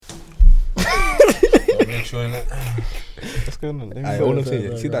sure innit? What's going on? All I'm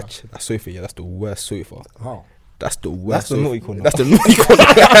saying, see that sofa, yeah, that's the worst sofa. How? That's the worst. That's the naughty corner. That's the naughty corner.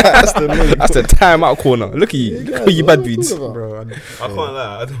 That's the timeout corner. Look at you. Look at you bad beats. Bro, I can't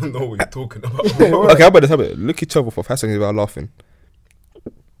lie, I don't know what you're talking about, bro. Okay, how about this? How about it? Look at each other for 5 seconds without laughing.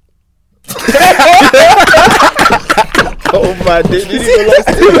 Oh my days.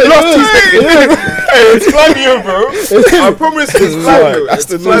 It's Flavio, bro. I promise it's Flavio.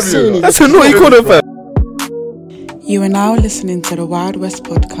 That's the naughty corner, fam. You are now listening to the Wild West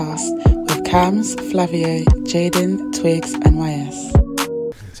podcast with Cams, Flavio, Jaden, Twigs, and YS.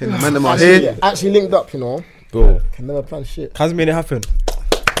 Actually linked up, you know. Bro, Can never plan shit. Has made it happen.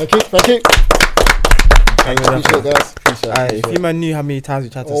 Thank you. Appreciate it, guys. If you man knew how many times we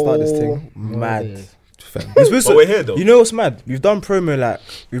tried to start this thing, mad. But we're here though. You know what's mad? We've done promo like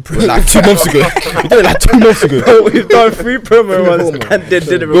 2 months ago. We did it like 2 months ago. We've done 3 promo ones and then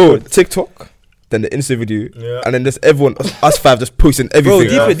did it. Bro, TikTok, then the Insta video, and then just everyone, us 5 just posting everything.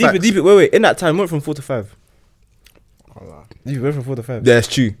 Bro, deep it. Wait. In that time, we went from 4 to 5. You went from 4 to 5. Yeah, it's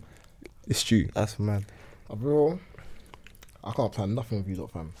true. It's true. That's mad. Bro, I can't plan nothing with you,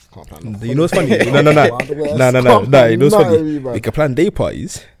 lot, fam. Can't plan nothing. You know what's funny? No. You know what's funny? We can plan day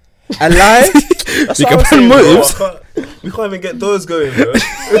parties. And live? We can plan motives. We can't even get those going, bro.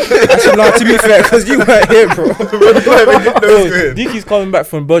 Actually, no, to be fair, because you weren't here, bro. Diki's coming back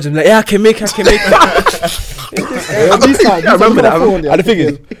from Belgium, like, yeah, I can make it. I remember that. And the thing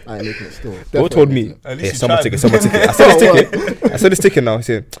is, I ain't making it still. Bro told me, hey, someone ticket. I said it's ticket now. He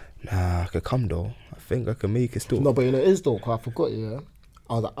said, nah, I could come though. I think I can make it still. No, but you know, it is though, because I forgot, yeah.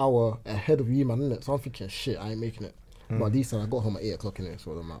 I was an hour ahead of you, man, innit? So I'm thinking, shit, I ain't making it. But at least I got home at 8 o'clock in it,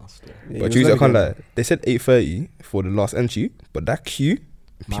 so it doesn't matter still. But Tuesday, I can't lie. They said 8:30 for the last entry, but that queue,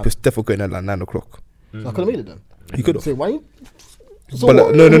 people definitely going at like 9 o'clock. So I could have made it then. You could have. Say, why you? But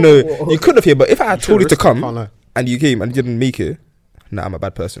no. You could have here, but if I had told you to come and you came and you didn't make it, nah, I'm a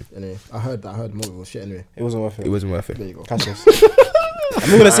bad person. Anyway, I heard more was shit anyway. It wasn't worth it. It wasn't worth it. There you go. Catch us. I'm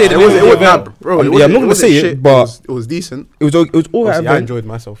not gonna say it wasn't bro. I'm not gonna say it, but it was decent. It was all right. I enjoyed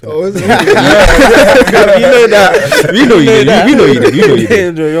myself. You know that. You know you did. You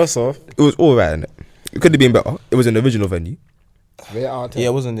enjoy yourself. It was all right. It could have been better. It was an original venue. Yeah,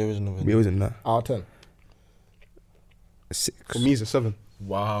 it wasn't the original venue. It wasn't that. Out of 10. 6. For me, it's a 7.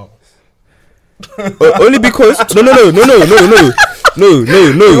 Wow. Only because no. I'm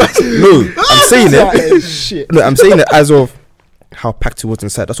saying it. Shit. No, I'm saying it as of how packed it was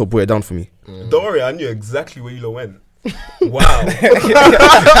inside. That's what brought it down for me. Don't worry, I knew exactly where you lot went. Wow.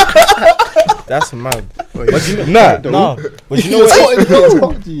 That's mad. But you know what? But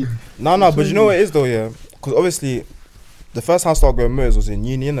you know what it is though, yeah? Because obviously, the first time I started going motors was in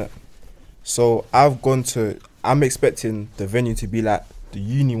uni, innit? So I'm expecting the venue to be like the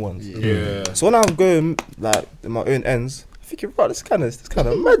uni ones. Yeah. So when I'm going like in my own ends, I'm thinking, bro, this kind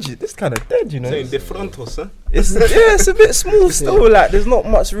of magic, this kind of dead, you know. Saying de frontos, huh? It's a bit small still. Like there's not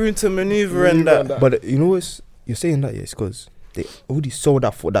much room to maneuver and that. But you know what? You're saying that, yeah, it's because they already sold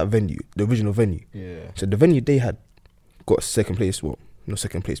out for that venue, the original venue. Yeah. So the venue they had got second place. Well, not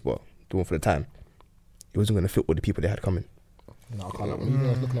second place, but the one for the time. It wasn't going to fit all the people they had coming. No, I can't. When I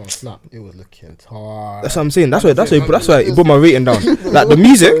was looking on Snap, it was looking tight. That's what I'm saying. That's why it brought my rating down. Like the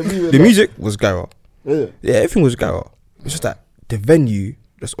music was Gara. Yeah, everything was Gara. It's just that the venue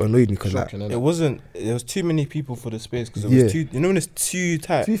just annoyed me because like it wasn't. There was too many people for the space because it was too. You know when it's too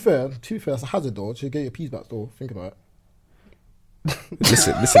tight. To be fair, it's a hazard though. To get your peas back though. Think about it.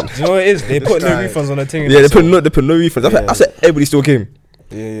 Listen. Do you know what it is? They put no refunds on the thing. Yeah, they put no refunds. I said everybody still came.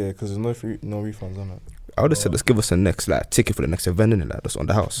 Yeah, because there's no refunds on it. I would have said let's give us the next like ticket for the next event and like that's on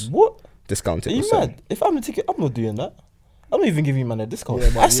the house. What? Discounted. Are you mad? If I'm a ticket, I'm not doing that. I'm not even giving you man a discount.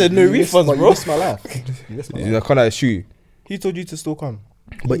 Yeah, I said no refunds, bro. You missed my life. I can't shoot. He told you to still come.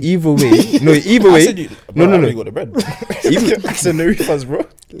 But either way, no. I said you got the bread. I said no refunds, bro.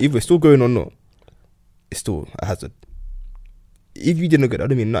 Either it's still going or not, it's still a hazard. If you didn't get that, I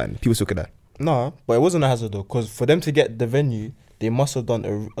don't mean nothing. People still get that. No, but it wasn't a hazard though, because for them to get the venue, they must have done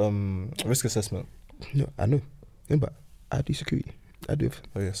a risk assessment. No, I know. Yeah, but I do security. I do.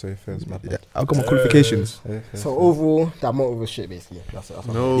 Oh yeah, so fair. Yeah, I've got my qualifications. So overall, that motor was shit basically. That's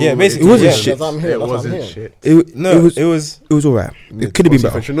no, yeah, basically it wasn't shit. It wasn't shit. It was alright. It could have been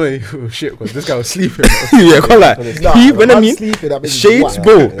better. You know it was shit because this guy was sleeping. Yeah, I can't lie. When I mean shades,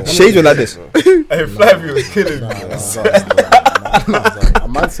 bro, shades were like this. Hey, Flavio was killing me. A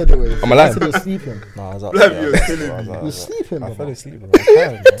man said it was. I'm alive. He was sleeping. No, I was up. Flavio was killing me. He was sleeping. I bro. fell asleep.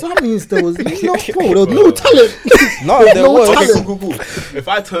 That means there was no talent. No, there was. Okay, cool. If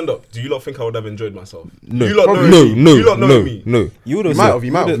I turned up, do you lot think I would have enjoyed myself? No, You lot no. knowing me. You would have.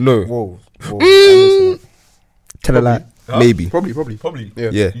 You might have. No. Whoa. Tell a lie. Huh? Maybe. Probably. Yeah.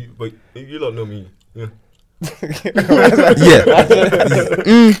 Yeah. But you don't know me. Yeah.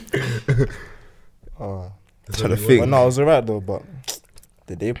 Yeah. Oh. Trying to But think. no, I was alright though. But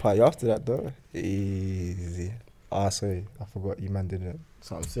the day party after that though, easy. Ah, sorry, I forgot you man didn't.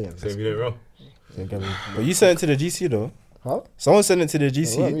 That's what I'm saying. Same you did wrong. But you sent it to the GC though. Huh? Someone sent it to the Why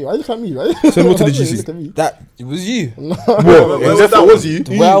GC. you look at me, right? Send what to the GC? Look at me. That it was you. Where was that was one? you.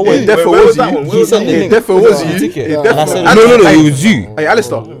 Where I went. It defo Where was that you. one? Where He was sent that the one? link. Defo was you. Ticket. It And I defo- said, No, it was you. Hey,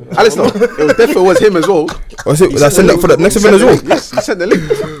 Alistair. It defo was him as well. Was it? I sent that for the next event as well. Yes, he sent the link.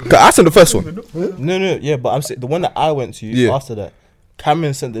 'Cause I sent the first one. No, yeah, but I'm saying the one that I went to Yeah. after that.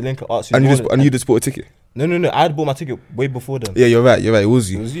 Cameron sent the link and asked you. And do you wanna- just, and you just bought a ticket. No, I had bought my ticket way before them. Yeah, you're right. It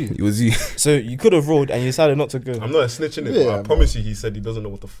was you. It was you. It was you. So you could have rolled and you decided not to go. I'm not a snitch in it, Yeah, but I man. promise you, he said he doesn't know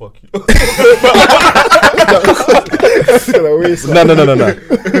what the fuck. No.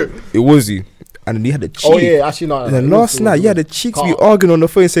 It was you. And then he had the cheek. Oh yeah, actually no. And then last night, you had the cheek to be Can't. arguing on the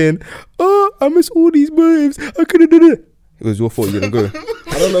phone saying, "Oh, I miss all these babes. I couldn't do it." It was your fault you didn't go. I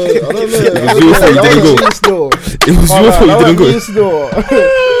don't know. It was your fault you didn't go. It was your fault you didn't go.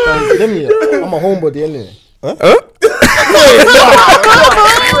 Let me. I'm a homebody anyway.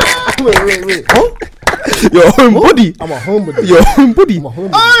 Wait. Your own body. I'm a homebody. Your own body. I'm a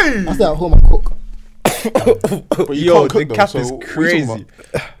homebody. I stay at home and cook. But you Yo, can't cook the them, cap so is what are you talking crazy.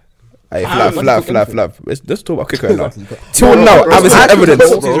 about? Hey, I'm not flap. Let's talk about cooker right now. Exactly. Till now, I haven't seen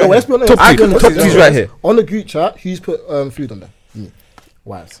evidence. No, let's be honest. Top two's right here. On the group chat, who's put food on there? Me.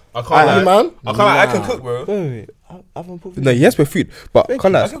 Wives. I can't lie. Man. I can't lie. I can cook, bro. Wait. I haven't put. No, yes, we're food, but Thank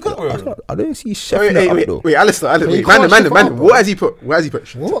can't you. lie. I can cook, bro. I don't see chef in Wait, that though. wait, Alistair. you can't Man. chef out, bro. What has he put? What?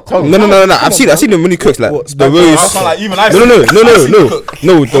 No. I've seen them when he cooks like What, the spice? roast. I can't lie. Even I. No, the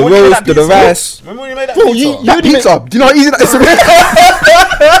roast, the rice. Remember when you made that Bro, pizza? you That pizza. Do you know how easy that is to make?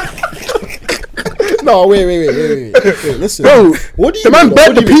 No, wait. Listen. Bro, What do you the man mean,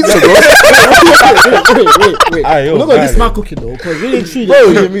 burnt though? the pizza, bro. Wait. Aye, yo, We're not gonna man. diss my cooking though, because really and truly,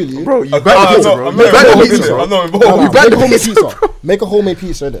 Bro, bro, you burnt the pizza, bro. I'm You not burnt the involved in pizza, it. bro. I'm not No, involved. you burnt make the a homemade pizza, pizza. Make a homemade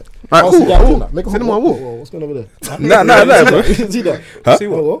pizza, innit? Alright, I'll cool, see that, cool. innit? Make a Send him homemade. my wall. What's going over there? Nah, bro. See that? Huh? See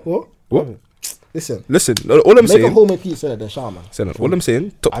what? What? What? Listen, Listen, all I'm make a saying, homemade pizza, innit? Then shout, man. all I'm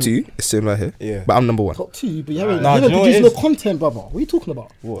saying, top two is sitting right here. Yeah. But I'm number one. Top two, but you haven't Nah, do you know what produced it no is? content, brother. What are you talking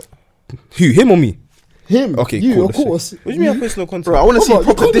about? What? Who? Him or me? Him. Okay, you, cool, of let's see. course. What do you mean I post no content? Bro, I want to see Come on,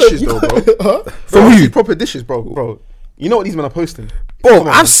 you proper can't- dishes, you though, can't- bro. Huh? From who? See proper dishes, bro. You know what these men are posting? Bro,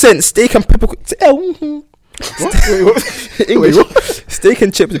 I've sent steak and peppercorn. English. Steak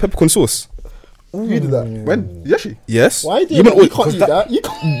and chips with peppercorn sauce. You did that. When? Actually, Yes. Why did You you meant- can't cause eat that- that? You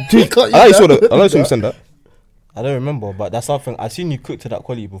can't eat I saw that. that. I saw him send that. I don't remember, but that's something I've seen you cook to that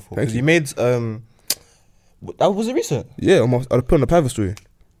quality before. Thank Because you. you made that was it recent? Yeah, I'll put on the private story.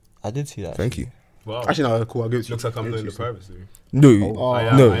 I did see that. Thank you. Wow. actually, no, cool. I'll give it to you. Looks like I'm doing the privacy. No. I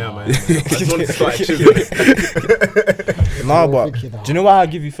am. No. I am. I just wanted to start chilling. Nah, but thinking do you know why I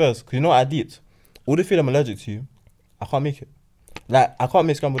give you first? Because you know what I did? All the food I'm allergic to, I can't make it. Like I can't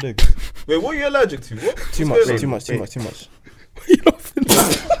make scrambled eggs. Wait, what are you allergic to? What? Too What's much. going on? Too much.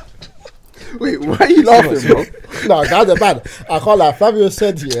 Wait, why are you laughing, bro? No, guys are bad. I can't lie. Fabio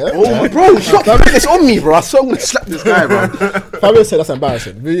said, yeah. Oh, bro, stop putting this on me, bro. I'm so gonna slap this guy, bro. Fabio said that's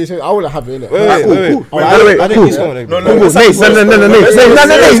embarrassing. Really, so I wouldn't have it, innit? Wait. I I didn't eat scrambled eggs. No, No, no, Nace, no,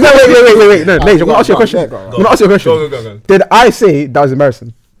 Nace, I'm gonna ask you a question. Go. I'm gonna ask you a question. Go. Did I say that was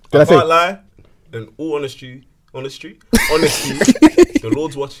embarrassing? Did I I can't say? lie. In all honesty, the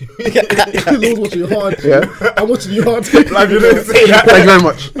Lord's watching. Lord's watching you hard. Yeah. I'm watching you hard. Like you didn't say that. Thank you very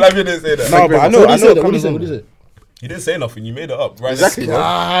much. Like you didn't say that. No, but I know. What I do you know. say? What do you it say? comes What do you on. say? You didn't say nothing. You made it up. Right. Exactly.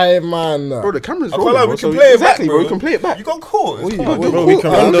 Aye, man. Bro, the camera's I can't rolling. lie. bro, We so can play it back, exactly, bro. We can play it back. You got caught. It's Bro, fine. Bro, we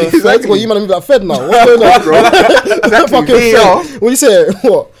can run the. Exactly. What you man got fed now? What's going on, bro? Fucking VAR. fed. What you say?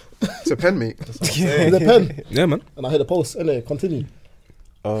 What? It's a pen, mate. The pen. Yeah, man. And I heard the post. Anyway, continue.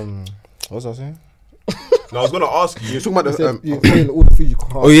 What was I saying? No, I was gonna ask you. You're talking about You the said you're saying all the food you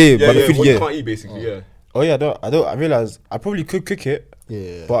can't. Oh yeah, Yeah, but the yeah. food, What you yeah. can't eat, basically. Yeah. Oh yeah, I don't. I realized I probably could cook it,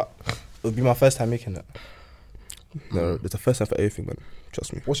 Yeah. but it would be my first time making it. No, it's the first time for everything, man.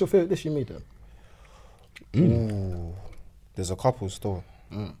 Trust me. What's your favorite dish you made then? Ooh, there's a couple still.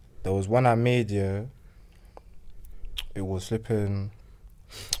 There was one I made. Yeah, it was flipping.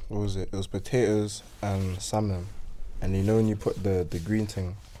 What was it? It was potatoes and salmon, and you know when you put the green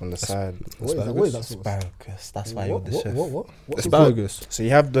thing on the side. What is that sauce? Asparagus. That's why you're the chef. What? Asparagus. So you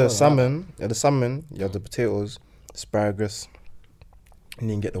have the salmon. You have the potatoes, asparagus, and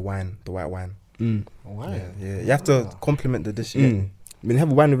you can get the wine, the white wine. Why? Yeah. You have to complement the dish. I mean,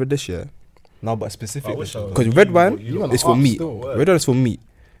 have wine with a dish, yeah. No, but specific. I wish I was- Because red wine You is for are meat. still. Red wine is for meat.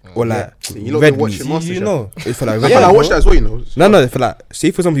 or like You lot red been watching meat. MasterChef? You know. It's for like I red feel like I wine. watched that as well, you know. No, for like,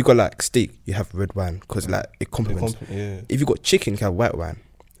 say for example you got like steak, you have red wine because like it complements. Yeah. If you got chicken, you can have white wine,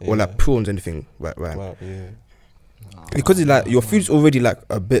 or Yeah. like prawns, anything white wine. Wow, yeah. Because it's like your food's already like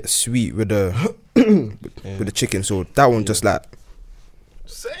a bit sweet with the with the chicken, so that one just like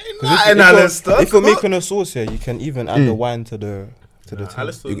If you're making a sauce here, you can even add the wine to the thing.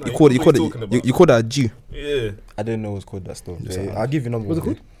 you call that a Jew. Yeah. I didn't know it was called that still. Just Yeah, like- I'll give you number. What's it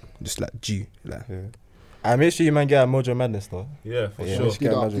called? Just like Jew, like Yeah. I make sure you man get a Mojo Madness though. Yeah, for Yeah, sure. let's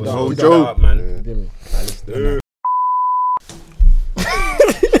get a Mojo Do that, Madness. Oh, do that. Joe. Up, man. Yeah. Give me.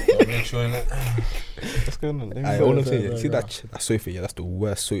 Make sure in it. What's going on? Let me I go. want to say, see that sofa, yeah, that's the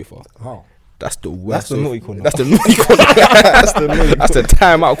worst sofa. How? That's the worst. That's the sofa. naughty corner. That's the naughty corner. That's the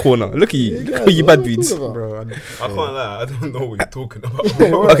timeout corner. Look at you, look at you bad beats. Bro, I can't lie, I don't know what you're talking about. Okay,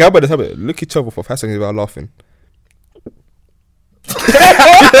 how about this? How about it? Look at each other for 5 seconds without laughing.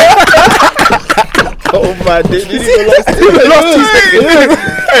 Oh my days!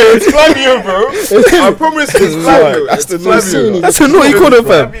 It's Flavio, bro. I promise it's Flavio. That's the Flavio. That's a naughty corner,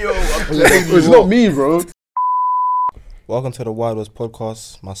 fam. It's not me, bro. welcome to the Wild West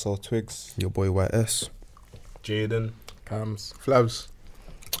podcast. Myself, Twigs. Your boy YS. Jaden. Cams. Flavs.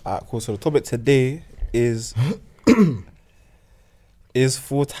 Alright, cool. So the topic today is is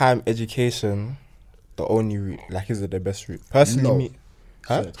full-time education the only route? Like, is it the best route? Personally, No. me.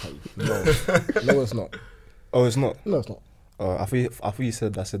 Huh? No, it's not. Oh, it's not. No, it's not. I thought you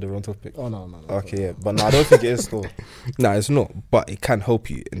said I said the wrong topic. Oh no. Okay, yeah, but no, I don't think it is still. Nah, it's not, but it can help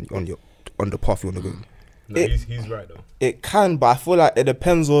you on the path you want to go. No, It- he's right though. It can, but I feel like it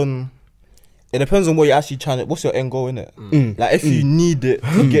depends on what you're actually trying to. What's your end goal in it? Like, if you need it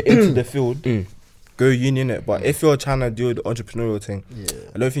to get into the field, go uni in it. But if you're trying to do the entrepreneurial thing,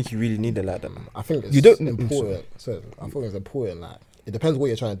 Yeah. I don't think you really need it like that. I think it's You don't- important. So I think it's important. Like, it depends what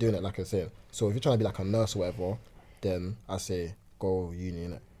you're trying to do in it. Like I said, so if you're trying to be like a nurse or whatever, then I say go uni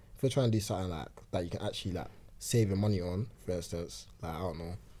in it. If you're trying to do something like that, you can actually like save your money on, for instance, like I don't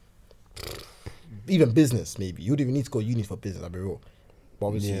know, even business maybe. You would even need to go uni for business. I'll be real. But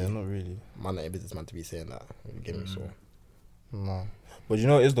obviously, Yeah, not really. man, not a businessman to be saying that. You get me? So No, but you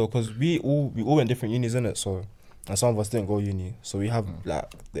know what it is though, because we all went different unis in it. So, and some of us didn't go uni, so we have like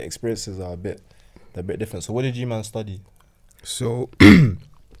the experiences are a bit different. So, what did you man study? So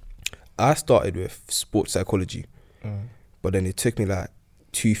I started with sports psychology, but then it took me like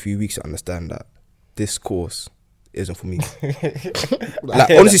 2-3 weeks to understand that this course isn't for me. Like,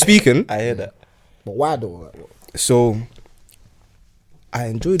 hear honestly that. speaking, I hear that. but why though? Like, what? so I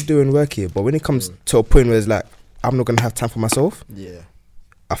enjoy doing work here, but when it comes to a point where it's like I'm not gonna have time for myself, Yeah.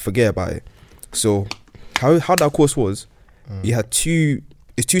 I forget about it. So how that course was, you had two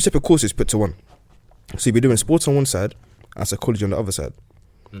separate courses put to one. So you'd be doing sports on one side and psychology on the other side.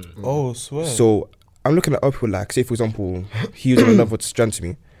 Oh, swear. So I'm looking at other people, like, say for example, he was on another strand to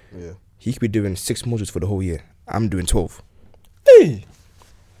me. Yeah. He could be doing 6 modules for the whole year. I'm doing 12. hey,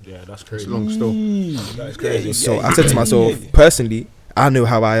 Yeah, that's crazy. It's long still. That is crazy. So I said to myself, personally, I know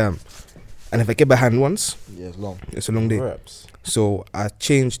how I am. And if I get behind once, Yeah, it's long. it's a long day. reps. So I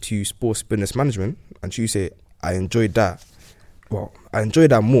changed to sports business management, and you say I enjoyed that. Well, I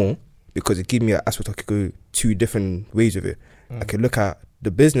enjoyed that more because it gave me an aspect I could go 2 different ways of it. I could look at the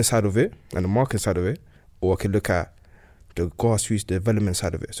business side of it and the marketing side of it, or I could look at the grassroots development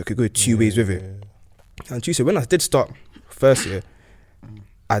side of it. So I could go 2 ways with it. And you say when I did start first year,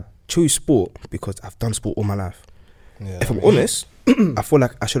 I chose sport because I've done sport all my life. Yeah. If I'm honest, I feel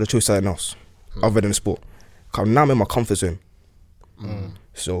like I should have chose something else other than sport. Cause now I'm in my comfort zone.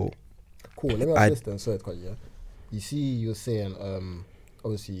 So Cool. Let me I- ask this then. Sorry to cut you. Yeah? You see, you're saying,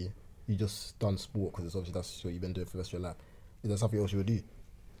 obviously, you just done sport because it's obviously that's what you've been doing for the rest of your life. Is there something else you would do?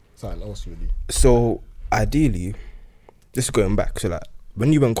 Something else you would do? So ideally, this is going back. So like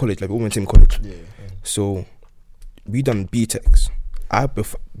when you were in college, like we all went in college. Yeah. So we done BTECs.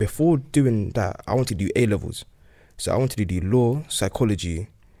 Before doing that, I wanted to do A levels. So I wanted to do law, psychology,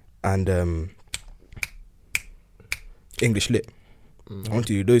 and English lit. I wanted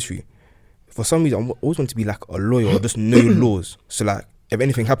to do those 3. For some reason, I always want to be like a lawyer or just know laws. So like if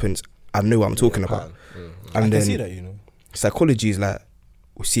anything happens, I know what I'm talking about. I And can see then that, you know. psychology is like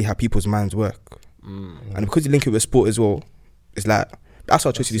we see how people's minds work, and because you link it with sport as well, it's like that's why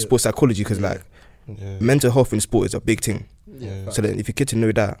I chose to do sports psychology because like Yeah. mental health in sport is a big thing. Yeah. So then if you get to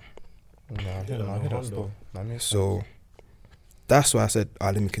know that, Nah, I hear that still. That makes so that's why I said,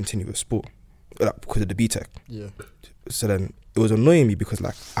 let me continue with sport because of the BTEC. Yeah. So then it was annoying me because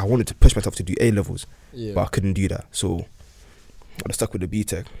like I wanted to push myself to do A levels, Yeah. but I couldn't do that. So I was stuck with the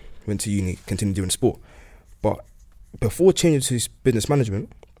BTEC, went to uni, continued doing sport. But before changing to business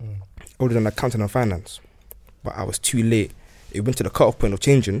management, older than accounting and finance, but I was too late. It went to the cut-off point of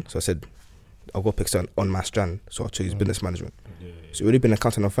changing, so I said, I'll go pick something on my strand, so I'll choose business management. So it would have been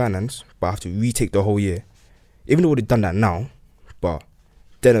accounting and finance, but I have to retake the whole year. Even though I would have done that now, but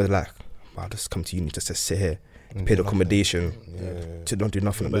then I was like, I'll just come to uni just to sit here, pay the accommodation, to don't do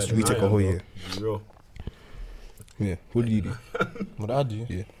nothing, and just retake a whole year. Yeah, what do you do? What I do?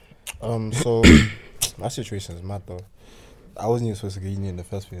 Yeah. So my situation is mad though. I wasn't even supposed to go uni in the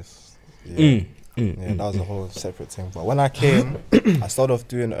first place. Yeah, that was a whole separate thing. But when I came, I started off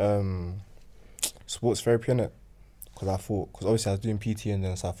doing sports therapy in it, because obviously I was doing PT and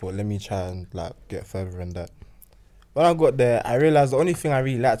then so I thought let me try and like get further in that. When I got there, I realized the only thing I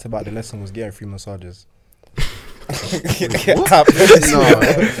really liked about the lesson was getting free massages. I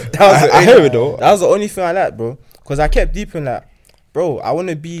hear it though. That was the only thing I liked, bro. Because I kept deep in like, bro, I want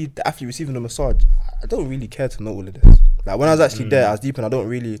to be the athlete receiving the massage. I don't really care to know all of this. Like when I was actually there, I was deep and I don't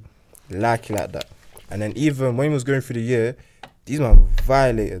really like it like that. And then even when we was going through the year, these men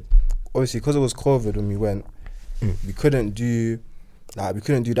violated. Obviously, because it was COVID when we went, we couldn't do the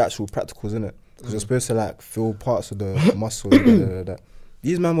actual practicals, innit? Because you're supposed to like feel parts of the muscle.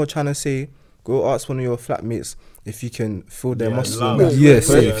 These men were trying to say, go ask one of your flatmates if you can feel their muscle. Yes,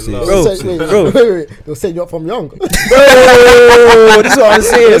 bro. They'll set you up from young. Bro, this is what I'm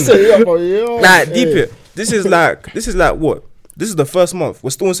saying. Set you up from young. Like, deep it. This is like what? This is the first month. We're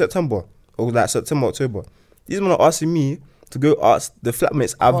still in September. Or like September, October. These men are asking me to go ask the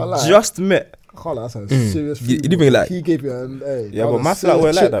flatmates I've just met. I can't lie, that's a serious You didn't even like. He gave you but my flat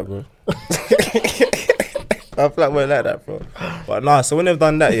weren't like that, bro. My flat weren't like that, bro. But nah, so when they've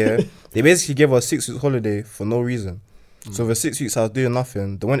done that, yeah, they basically gave us 6 weeks holiday for no reason. So for 6 weeks I was doing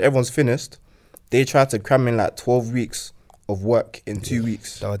nothing. Then when everyone's finished, they tried to cram in like 12 weeks of work in 2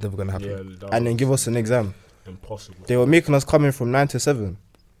 weeks. That was never gonna happen. And then give us an exam. Impossible. They were making us come in from 9 to 7.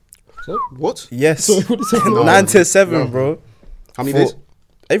 So, what? Yes. What is it? 9 to 7, bro. How many days?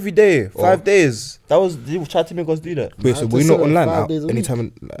 Every day, 5 days. They tried to make us do that. Wait, so 9 to we're not 7, online 5 now? days a week?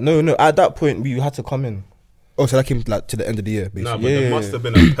 Anytime? No. At that point, we had to come in. Oh, so that came like to the end of the year, basically. Nah, but there must have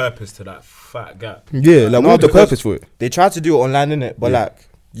been a purpose to that fat gap. Yeah, like No, what was the because purpose for it? They tried to do it online, innit? But like,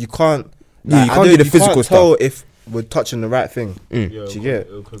 you can't. Yeah, you I can't do don't- the physical can't stuff. tell if we're touching the right thing. Yeah, Do you get?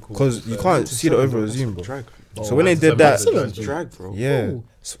 okay, cool. Because you can't see it over a Zoom, bro. Drag. So when they did that, Excellent. Drag, bro.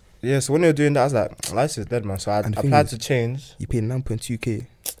 yeah. So when they were doing that, I was like, life is dead, man. So I And the thing applied is- to change, You paid 9.2k.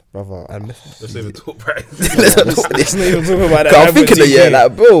 brother. And Let's even talk price. Let's not even talk about that. I'm thinking that, yeah,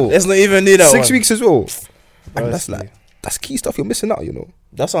 like, bro. Let's not even do that. 6 one. weeks as well. Bro, And that's see. like, that's key stuff you're missing out, you know.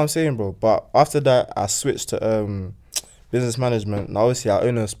 That's what I'm saying, bro. But after that, I switched to business management. Now, obviously, I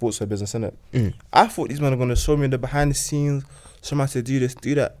own a sportswear business, innit? I thought these men are gonna show me the behind the scenes, show me how to do this,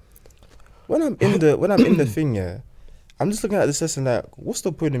 do that. When I'm in the thing, yeah, I'm just looking at this lesson like, what's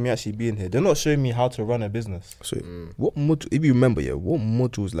the point of me actually being here? They're not showing me how to run a business. So, what module, if you remember, yeah, what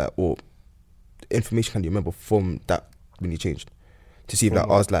modules, like, or information can you remember from that when you changed? To see if that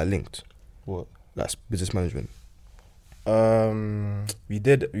From ours, like, linked? What? That's business management. We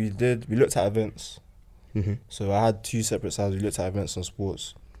looked at events. Mm-hmm. So I had 2 separate sides. We looked at events and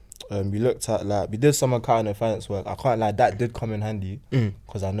sports. We looked at we did some accounting and finance work. I can't lie, that did come in handy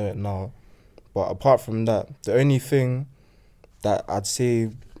because I know it now. But apart from that, the only thing that I'd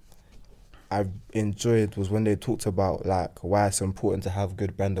say I enjoyed was when they talked about like why it's important to have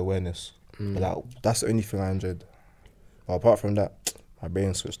good brand awareness. Like that's the only thing I enjoyed. But apart from that, my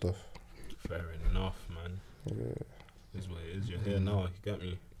brain switched off. Fair enough, man. Yeah. This is what it is. You're here now. You get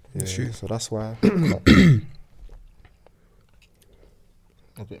me? Yeah, True. so that's why.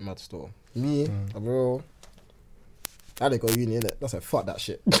 A bit mad still. Me, bro. I didn't go uni, innit? That's a fuck that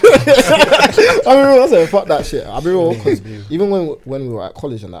shit. I mean, that's a fuck that shit. I'll be real, because even when we were at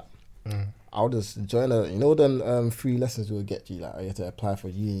college and that, I would just join them free lessons we would get you, like you had to apply for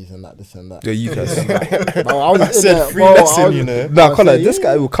unis and that, this and that. Yeah, you guys. Bro, I was I said free lesson, you know. Nah, can't lie, this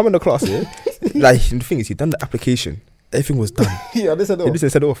guy will come in the class, yeah. Like, the thing is, he done the application. Everything was done. Yeah, this and He that.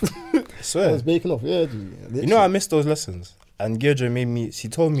 just said off. I I swear. was baking off, yeah, G. You know I missed those lessons. And Giljo made me, she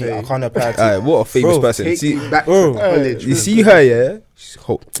told me I can't apply to Alright, what a famous Bro, person. Take See, me back bro, to college. you see her, yeah? She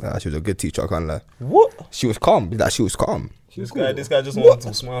was a good teacher, I can't lie. What? She was calm. Like, she was calm. This guy just wanted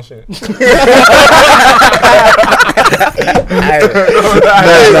to smash it. Nah.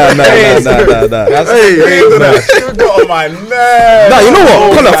 You got on my neck. Nah, you know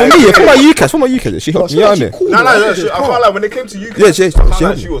what? Connor, for my UCAS, she helped me out in it. No, I can't lie. When it came to you, Yeah, she she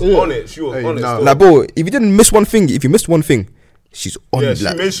helped me. was on it. She was on it. no. still. Like, bro, if you didn't miss one thing, if you missed one thing, she's on Yeah, it. she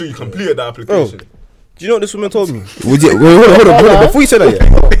Like, made sure you completed that application. Do you know what this woman told me? would you, hold on. Before you say that,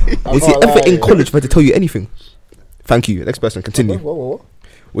 yeah. Was he ever in college for her to tell you anything? Thank you. Next person, continue. What?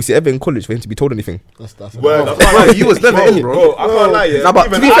 Was he ever in college for him to be told anything? That's Well, I Bro, can't lie. you was never in, bro. I can't lie, yeah. Nah, but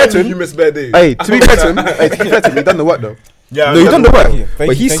Even to be fair I to knew him- you missed bare days. Hey, to be fair to him, he done the work though. Yeah, No, he done the work. Thank But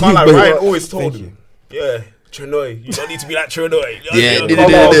you, he's thank Can't lie, but- Ryan always told Thank him. Yeah, Trinoy, you don't need to be like Trinoy.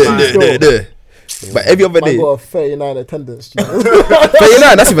 But every other I day, got a 39 attendance. You know?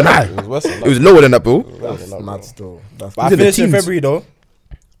 39, that's even high. It was worse than It that. was lower than that, bro. That's mad still. That's But I These are the finished in teams. February though.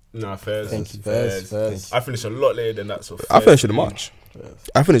 Nah, fairs. Thank you. Fairs. I finished a lot later than that, so I fairs finished in to me. March.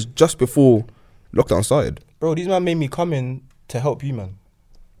 I finished just before lockdown started. Bro, these man made me come in to help you, man.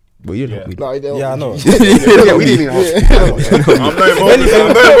 But you didn't Yeah. help me. No, they don't- Yeah, I know. Yeah, we didn't even I'm no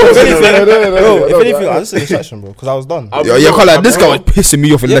If anything, I just a distraction, bro, because I was done. Yeah, can't like this guy was pissing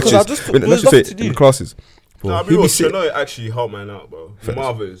me off in Yeah, 'cause lectures. I just In was lectures, nothing to in do. classes. Nah, Bro, be he'd real, be sick. Trinoy actually helped man out, bro. The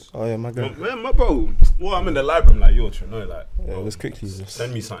Marvers. Oh yeah, my god. Man, my bro, well, I'm in the library, I'm like, yo, Trinoy, like, Yeah, it was quickly just.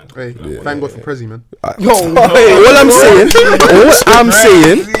 send me something. Hey, thank God for Prezi, man. All I'm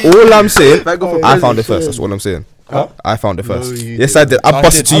saying, Thank God for I Prezi. found it first. That's all I'm saying. I found it first. you Yes, I did. I I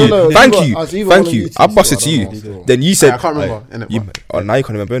busted did. to I don't you. know, Thank either- you. I was either one Thank of you. you I two, busted so to I you. don't know. Then you said, I can't remember, innit, you- but- oh, now you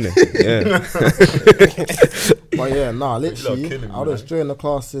can't remember, innit? Yeah. But yeah, nah, lot literally, killing me, I'll just man. join the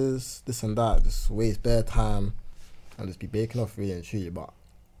classes, this and that, just waste bare time and just be baking off really and truly. But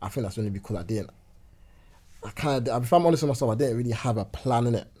I think that's only because I didn't. If I'm honest with myself, I didn't really have a plan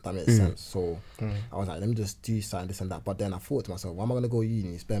in it. That makes sense. So I was like, let me just do something, this and that. But then I thought to myself, why am I gonna go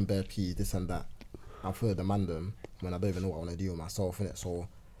uni, spend bare P, this and that? I'm for the mandem when I don't even know what I want to do with myself in it. So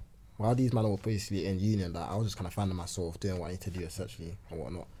while these men were basically in uni and that, I was just kind of finding myself doing what I need to do essentially and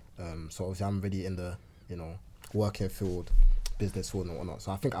whatnot. So obviously I'm really in the working field, business field and whatnot.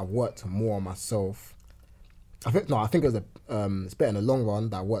 So I think I've worked more on myself. I think it was it's better in the long run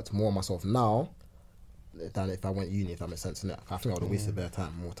that I worked more on myself now than if I went uni, if that makes sense. Innit? I think I would have wasted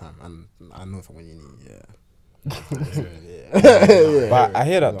more time, and I know if I went uni, But I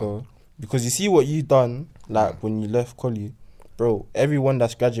hear that though, because you see what you done, like when you left Collie, bro. Everyone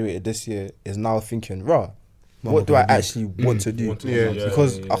that's graduated this year is now thinking, "Rah, what do I actually want to do?" Yeah,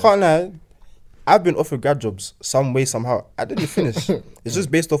 Because I can't lie, I've been offered grad jobs some way somehow. I didn't finish. It's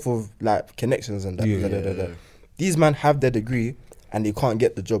just based off of like connections and that. These men have their degree and they can't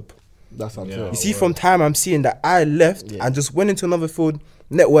get the job. That's what I'm Yeah. saying. You see, from time I'm seeing that I left and just went into another field,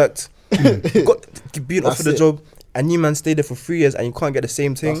 networked, got being That's offered a it. job, and you man stayed there for 3 years and you can't get the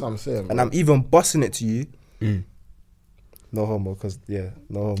same thing. That's what I'm saying. And bro. I'm even busting it to you. No homo, because no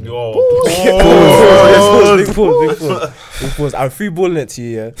homo. Yo, Big pause. I'm free balling it to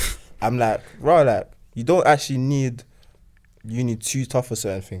you. Yeah, I'm like, bro, like you don't actually need uni too tough for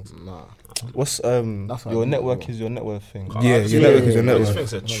certain things. Nah. What's what your I network mean, is your network thing. Yeah, your network is your This network.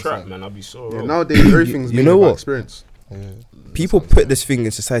 thing's a trap, man. I'll be so Yeah, wrong. nowadays, everything's you been know about what? experience. People put this thing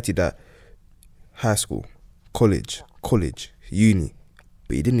in society that high school, college, uni,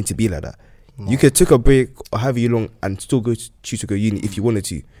 but you didn't need to be like that. You could take a break or however you long and still choose to go uni if you wanted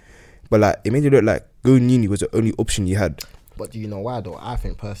to. But like it made it look like going uni was the only option you had. But do you know why though? I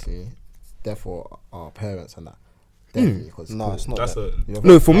think personally, therefore our parents and that. Definitely, because No, it's not. That's that. a.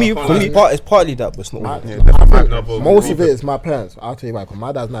 No, for me, It's partly that, but it's not. all. I think No, but most of it is my parents. I'll tell you why. Because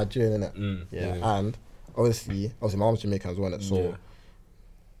my dad's Nigerian, innit? And obviously my mom's Jamaican as well, innit? So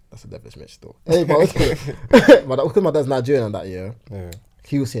that's a devilish mix still. Hey, but because my dad's Nigerian and that, Yeah.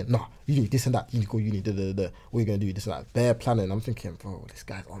 he was saying, "No, you need this and that. You need to go uni. Da, da, da, da. What are you gonna do? This and that." Bare planning. I'm thinking, bro, this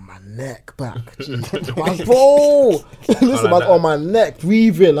guy's on my neck, back. Bro, this man's on my neck,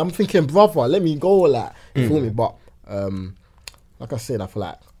 breathing. I'm thinking, brother, let me go, like, you feel me? But like I said, I feel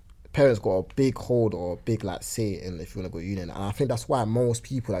like parents got a big hold or a big like say in if you want to go uni, and I think that's why most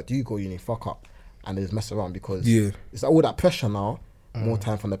people that do go uni fuck up and they just mess around because it's all that pressure now. More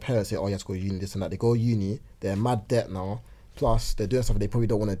time from the parents say, "Oh, you have to go uni, this and that." They go uni, they're mad debt now. Plus, they're doing something they probably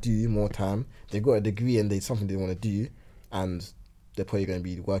don't want to do more time. They got a degree and there's something they want to do, and they're probably going to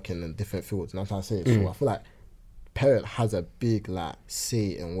be working in different fields. And I'm trying to say, so I feel like parent has a big like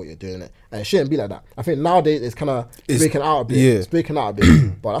say in what you're doing, and it shouldn't be like that. I think nowadays it's kind of breaking out a bit. yeah. It's breaking out a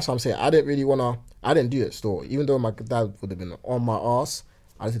bit, but that's what I'm saying. I didn't do it still, even though my dad would have been on my ass.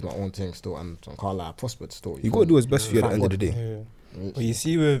 I just did my own thing still, and I can't lie, I prospered still. You gotta do what's best for you at the end of the day. But you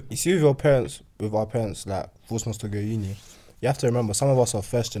see with your parents, with our parents, like forcing us to go uni, you have to remember some of us are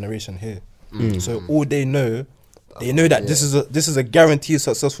first generation here. So all they know that this is a guaranteed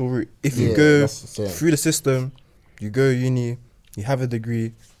successful route. If you Yeah, go that's the same. through the system, you go uni, you have a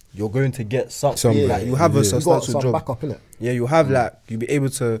degree, you're going to get something. Something. Like you have a You got substantial some job. backup in it. Yeah, you have like you'll be able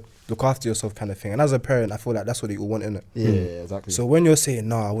to look after yourself, kind of thing. And as a parent, I feel like that's what they all want in it. Yeah, exactly. So when you're saying,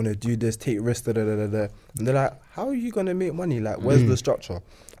 "No, I want to do this, take risks," and they're like, "How are you gonna make money? Like, where's the structure?"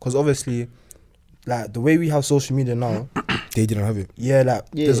 Because obviously, like the way we have social media now, They didn't have it. Yeah,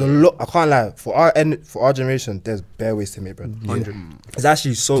 like there's a lot. I can't lie. For our generation, there's bare ways to make bread. 100. It's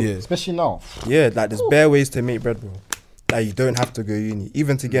actually so. Yeah. Especially now. Yeah, like there's bare ways to make bread, bro. Like you don't have to go uni.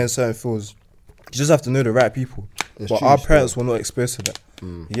 Even to get in certain fields, you just have to know the right people. It's but true, our it's parents were not exposed to that.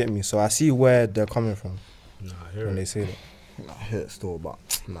 You get me? So I see where they're coming from Nah, I hear when it. they say that. I hear it still, but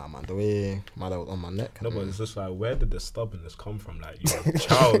nah, man, the way my dad was on my neck. No, but it's just like, where did the stubbornness come from? Like,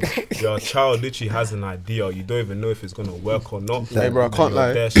 your child literally has an idea. You don't even know if it's gonna work or not. Hey, bro, I And can't you're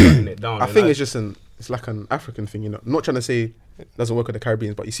lie. there shutting it down. I And think like, it's like an African thing, you know. I'm not trying to say it doesn't work with the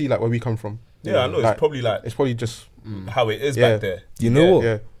Caribbeans, but you see, like where we come from. yeah, I know. Like, It's probably like It's probably just how it is Yeah. back there. You know what?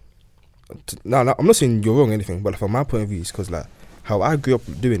 yeah. No, I'm not saying you're wrong or anything, but from my point of view, it's because like how I grew up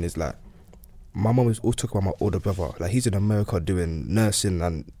doing is like my mum was always talking about my older brother. Like he's in America doing nursing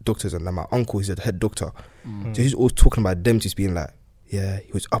and doctors, and then my uncle he's a head doctor. So he's always talking about them just being like, yeah,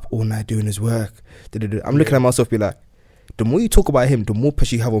 he was up all night doing his work. I'm looking at myself, be like, the more you talk about him, the more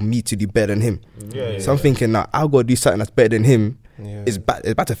pressure you have on me to do better than him. Yeah, So I'm thinking now I'll go do something that's better than him. Yeah. It's bad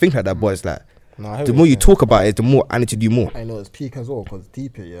to think like that, but it's like No, I hear the what more you're you talk about it, the more I need to do more. I know it's peak as well, because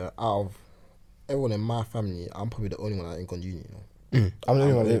deeper, yeah, out of everyone in my family, I'm probably the only one that ain't gone uni, you know. saying. I'm the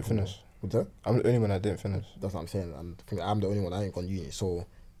only one that didn't finish. What's that? I'm the only one that didn't finish. That's what I'm saying. I'm the only one that ain't gone uni, so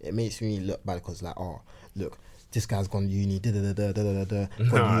it makes me look bad because like, oh, look, this guy's gone uni, gone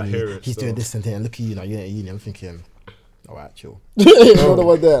Nah, I uni. hear it He's still. doing this and that, and look at you now, you're at uni. I'm thinking, all right, chill. You know the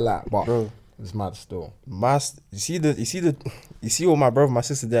one there, like, but Bro. it's mad still. You see what my brother and my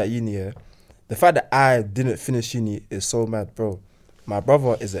sister did at uni, yeah? The fact that I didn't finish uni is so mad, bro. My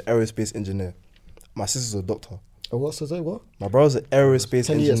brother is an aerospace engineer. My sister's a doctor. Oh, what's to say? What? My brother's an aerospace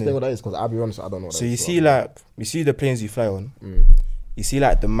Can you explain engineer. what that is? Because I'll be honest, I don't know what So that you is. see, like, you see the planes you fly on. You see,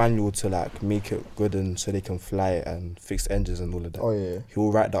 like, the manual to like make it good and so they can fly it and fix engines and all of that. Oh yeah.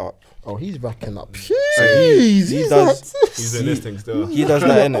 He'll write that up. Oh, he's racking up. So he does. He's doing this thing still. He does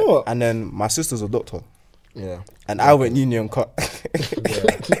that, innit? Oh. And then my sister's a doctor, Yeah. and I went uni and cut.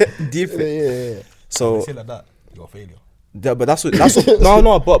 Deep Yeah, it. yeah, yeah. So, Say like that, you're a failure. but that's what.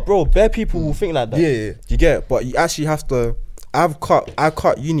 No, but bro, bare people will think like that. Yeah. You get it? But you actually have to. I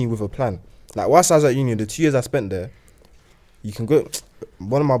cut uni with a plan. Like whilst I was at uni, the 2 years I spent there, you can go.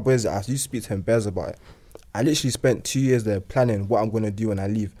 One of my boys, I used to speak to him bears about it. I literally spent 2 years there planning what I'm gonna do when I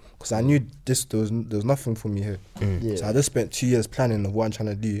leave, because I knew there was nothing for me here. Yeah. So I just spent 2 years planning of what I'm trying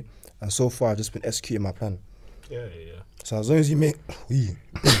to do, and so far I've just been executing my plan. Yeah. So as long as you make,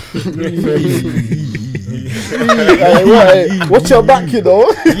 Hey, watch your back, you know.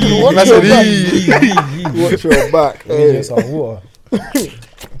 Watch your back. Watch your back. Hey.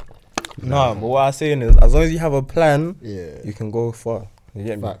 Nah, but what I'm saying is, as long as you have a plan, Yeah. you can go far. You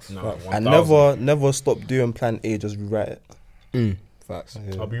get me? Facts. Nah, Facts. And 1000. never stop doing plan A, just rewrite it. Facts.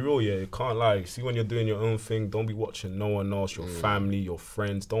 I'll be real, yeah. You can't lie. See, when you're doing your own thing, don't be watching no one else, your family, your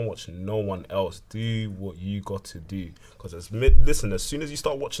friends. Don't watch no one else. Do what you got to do. Because listen, as soon as you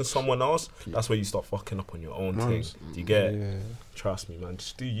start watching someone else, that's where you start fucking up on your own thing. Do you get it? Yeah. Trust me, man.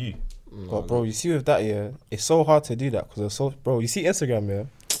 Just do you. But bro, you see with that, yeah, it's so hard to do that because it's so, bro. You see Instagram, yeah,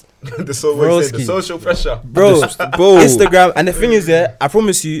 the Broski. social pressure. bro, Instagram, and the thing is, yeah, I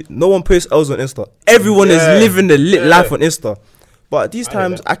promise you, no one posts L's on Insta. Everyone is Yeah. living the lit life on Insta. But these I hear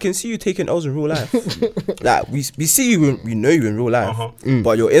times, that. I can see you taking L's in real life. Like we see you, we know you in real life, Uh-huh.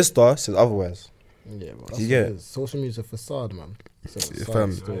 but your Insta says otherwise. Yeah, but You that's get what it? it is. Social media's a facade, man. It's a facade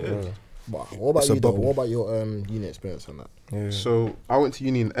fam. still. Yeah. But what about It's a you though? bubble. What about your uni experience on that? Yeah. So I went to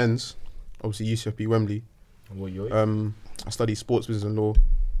uni in Ends, obviously UCFB Wembley. What you? I studied sports business and law.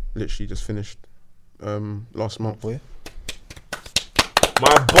 Literally just finished last month. Boy.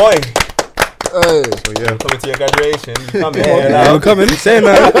 My boy. Hey, So yeah, Coming to your graduation. You coming Yeah, now. we're coming. Saying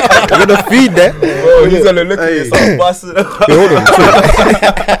that. We're gonna feed there. Bro, he's gonna look at yourself busting.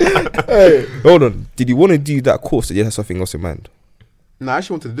 Hold on. Did you want to do that course or you had something else in mind? I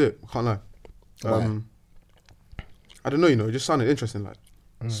actually wanted to do it. I can't lie. I don't know. You know, it just sounded interesting, like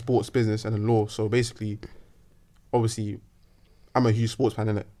sports business and then law. So basically, obviously, I'm a huge sports fan,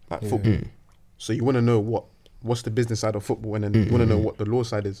 innit? Like football. So you want to know what's the business side of football, and then you want to know what the law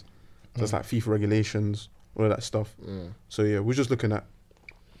side is. So it's like FIFA regulations, all of that stuff. So yeah, we're just looking at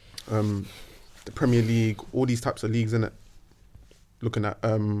the Premier League, all these types of leagues, innit? Looking at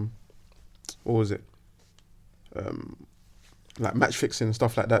what was it? Like match fixing and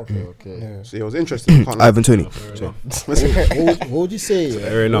stuff like that. okay. Yeah. So yeah, it was interesting. I can't lie. Ivan Tony. What would you say? Yeah?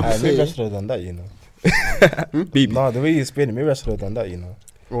 Fair enough. Maybe I Say, should have done that, you know. No, the way you explained it, maybe I should have done that, you know.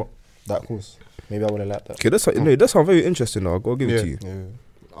 What? That course. Maybe I would have liked that. Okay, that sounds very interesting though. I'll go give it to you. Yeah.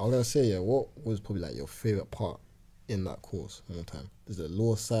 I was gonna say, yeah. What was probably like your favorite part in that course? More time. Is it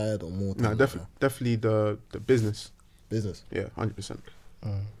law side or more? No, time? definitely the business. business. Yeah, 100%.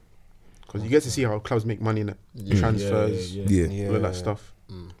 Because you get to see how clubs make money in it, transfers, Yeah. all of that stuff.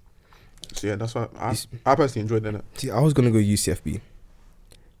 So yeah, that's why I personally enjoyed it. See, I was gonna go UCFB,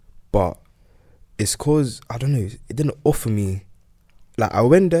 but it's cause I don't know. It didn't offer me. Like I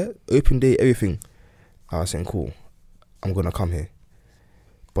went there, open day, everything. I was saying, cool, I'm gonna come here.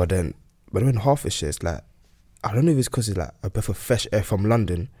 But then when I went Hertfordshire, it's like I don't know if it's cause it's like a breath of fresh air from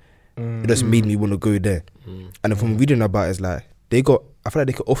London. It just made me want to go there. And then from reading about it, it's like I feel like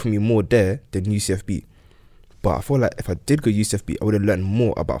they could offer me more there than UCFB. But I feel like if I did go UCFB, I would have learned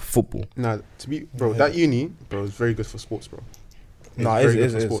more about football. Nah, that uni, bro, is very good for sports, bro. Nah, very it good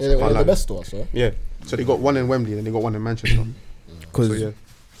is. for sports. Yeah, Can't they're lie. the best stores, yeah. Yeah. So they got one in Wembley and they got one in Manchester. Because So, yeah.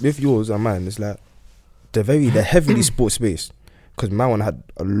 with yours and mine, it's like they're heavily sports based. Because my one had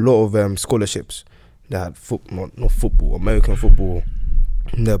a lot of scholarships. They had not football, American football,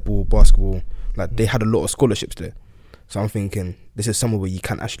 netball, basketball. Like they had a lot of scholarships there. So I'm thinking this is somewhere where you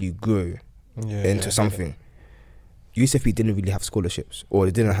can actually grow into something. UCFB didn't really have scholarships, or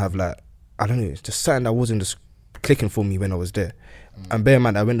they didn't have like I don't know. It's just something that wasn't just clicking for me when I was there. And bear in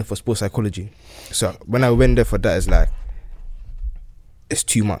mind, I went there for sports psychology. So when I went there for that, it's like it's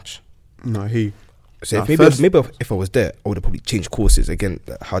too much. No, he. So Nah, maybe if I was there, I would have probably changed courses again,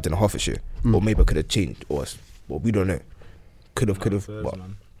 like how I did in Hertfordshire, or maybe I could have changed, or we don't know. Could have. But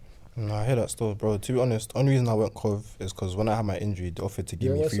No, I hear that still, bro. To be honest, only reason I went Cove is because when I had my injury, they offered to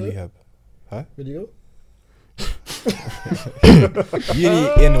give me Yeah, free what's rehab. Where do you go?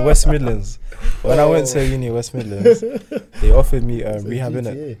 Uni in West Midlands. When I went to uni in West Midlands, they offered me rehab in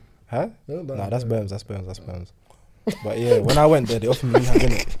it. GTA. Huh? No, Nah, that's Burns. But yeah, when I went there, they offered me rehab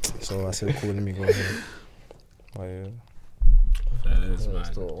in it. So I said, cool, let me go here. But yeah.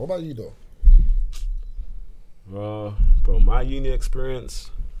 So, what about you though? Bro, my uni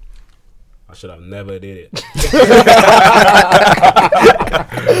experience, I should have never did it.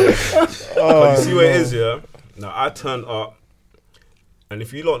 But you see what it is, yeah? Now I turned up, and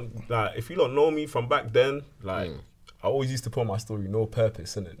if you lot know me from back then, like I always used to put on my story, no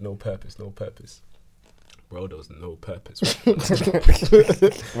purpose, innit? No purpose. Bro, there was no purpose. Man,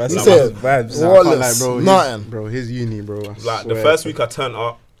 You said vibes. nothing. Bro, his uni, bro. Like the first week I turned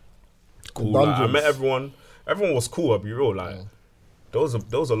up, cool. Like, I Dungeons. met everyone. Everyone was cool. I'll be real. Like there was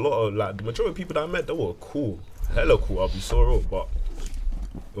a lot of like the majority of people that I met, they were cool, hella cool. I'll be so real, but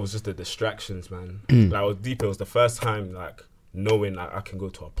it was just the distractions, man. Like I was deep. It was the first time like knowing like I can go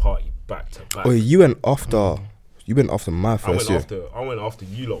to a party back to back. oh, you went after my I first went year. I went after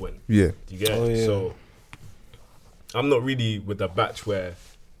you lot went. Yeah. Do you get it? Oh, yeah. So I'm not really with the batch where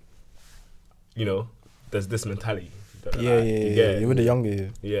there's this mentality. That, Yeah. like, you get it? You were the younger year.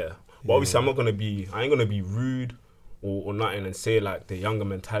 Yeah. But obviously I ain't gonna be rude or nothing and say like the younger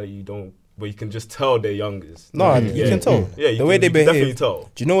mentality but you can just tell they're youngers. No, you can tell. Yeah, the way they you can definitely behave. tell.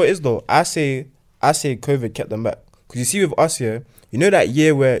 Do you know what it is though? I say COVID kept them back. Because you see with us here, you know that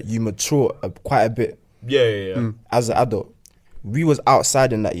year where you mature quite a bit Yeah. as an adult. We was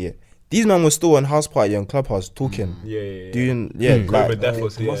outside in that year. These men were still on house party and clubhouse talking. Yeah. Doing COVID like,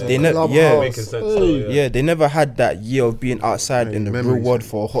 definitely. Yeah. they ne- Clubhouse. yeah. Making sense. yeah, they never had that year of being outside Yeah, in the real memories. world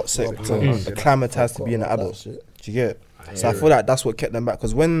for a hot sec to acclimatise to being an adult. Do you get it? So I feel like that's what kept them back.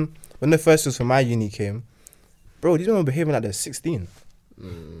 Because when the first years for my uni came, bro, these men were behaving like they're 16.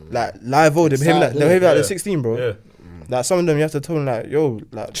 Like live old, they're behaving like they're Yeah. 16, bro. Yeah. Like some of them, you have to tell them like, yo,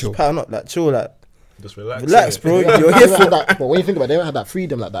 like Chill. just pattern up, like chill, like Just relax. relax, innit? bro. They You're don't here have for that, but when you think about it, they don't have that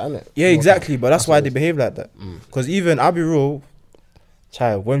freedom like that, innit? yeah, exactly. But that's why what they it is. behave like that. Because even I'll be real,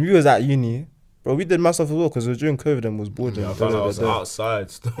 child, when we was at uni, bro, we did myself as well because it was during COVID and was bored. Yeah, I and found da, out I da, was da, da.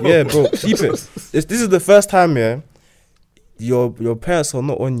 outside. Still. Yeah, bro, keep it. This is the first time, yeah. Your parents are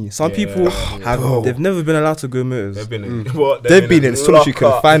not on you. Some Yeah. people they've never been allowed to go motors. They've been in. What? They've been in solitary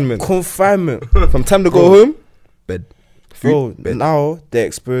lockup. confinement Confinement, from time to go home. Bed. bro. Bed. Now they're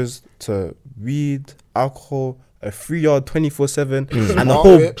exposed to weed, alcohol, a 3-yard 24/7, and a Smart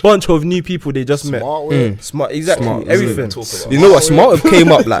whole way. bunch of new people they just met. Smart way. Smart, exactly, Smart, everything. Talk about You know what? Smart have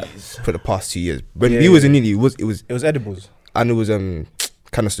came up like for the past 2 years. When Yeah, we was yeah. in uni, it was It was edibles. and it was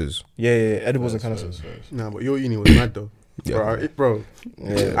canisters. Yeah, edibles and canisters. Nah, but your uni was mad though. Yeah. Bro,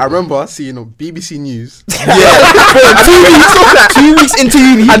 Yeah. I remember seeing on BBC News. 2 weeks into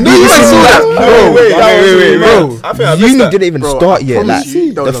uni, I knew you saw that. Wait, bro. I think I missed Uni that. didn't even Bro, start I yet. promise Like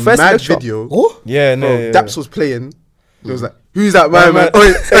you, there the was a first mad lecture. video. Oh, Yeah, no, Bro, yeah. Daps was playing. It was like, who's that Man, man? man. Oh,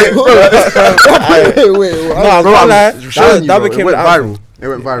 wait. No, bro, I can't I'm lie. showing you, That bro. became It went an viral. It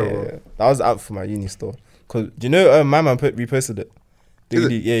went viral, Yeah, bro. that was out for my uni store. Cause do you know my man reposted it? Is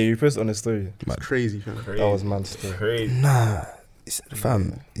it? Yeah, he reposted on his story. It's crazy, fam. That was man still. Crazy. Nah,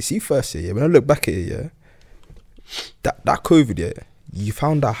 fam. You see, first year, yeah. When I look back at it, yeah, that COVID, yeah, you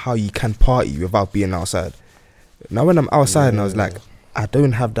found out how you can party without being outside. Now when I'm outside and I was like, I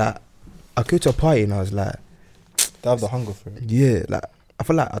don't have that. I go to a party and I was like, They have the hunger for it. yeah, like I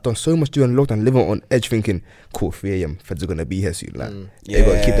feel like I've done so much during lockdown, living on edge, thinking, cool, 3 a.m. Feds are gonna be here soon. Like, you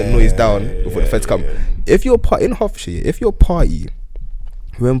gotta keep the noise down before the feds come. If you're in Hertfordshire, if your party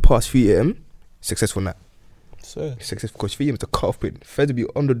went past 3 a.m., successful night. So Successful, because 3 a.m. is the cut off point. Feds will be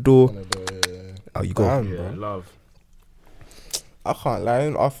on the door. Oh, you go. Damn, Yeah, bro. love. I can't lie.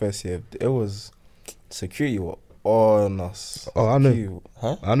 In our first year, it was security were on us. Oh, I know. Security-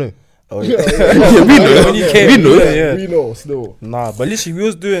 Huh? I know. Oh yeah. we know. When you came, We know. yeah. We know still. Nah, but literally we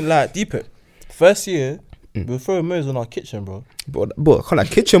was doing like deep it. First year, we were throwing moves on our kitchen, bro. But kind of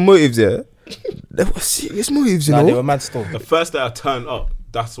kitchen motives, yeah. There were serious motives, you Nah, they know. were mad still. The first day I turned up,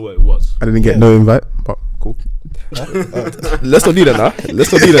 that's what it was. I didn't get no invite, but cool. Let's not do that now.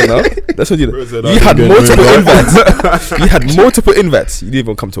 Let's not do that now. Let's not do Bro said, that. "I You had didn't multiple invites. You had multiple invites. You didn't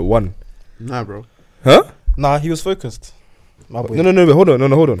even come to one. Nah, bro. Huh? Nah, he was focused. My boy. No, wait, hold on. No,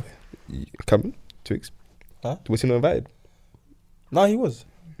 hold on. Come, Twix. Huh? Was he not invited? Nah, he was.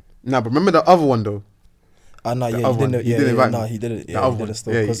 Nah, but remember the other one though. Nah, The yeah, other he one. didn't. He Yeah, didn't yeah, invite nah, me. he did it. The Yeah, other he did one. it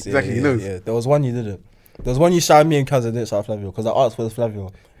still. Yeah, 'cause, exactly, he Yeah, knows. yeah. There was one you didn't. There was one you shouted me and Kaz and didn't shout Flavio because I asked where's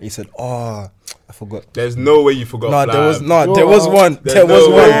Flavio. He said, "Oh, I forgot." There's no way you forgot. No, Flav. there was no. There was one. There's There was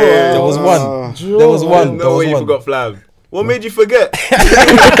no one. way. There was one. There was There's one. There no way was you one. forgot Flav. What made you forget?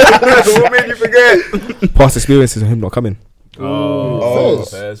 What made you forget? Past experiences of him not coming. Oh,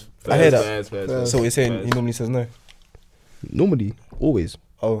 Fairs. I hear that. Fairs. So we're saying he normally says no. Normally, always.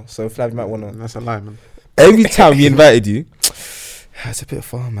 Oh, so Flav might wanna. That's a lie, man. Every time we invited you, it's a bit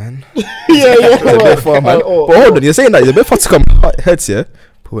far, man. Yeah. It's a bit far, man. Oh, But hold on, you're saying that it's a bit far to come heads, yeah?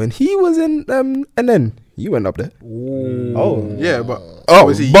 But when he was in NN, you went up there. Oh, Yeah, but Oh,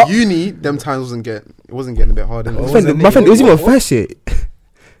 obviously but- uni, them times wasn't getting a bit hard. Oh, innit? My friend, it was even first year.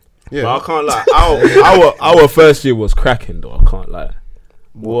 Yeah. But I can't lie. Our first year was cracking though. I can't lie.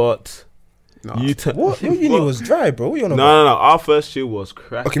 What? Nah. what? Your uni was dry, bro. What you on about? No. Our first year was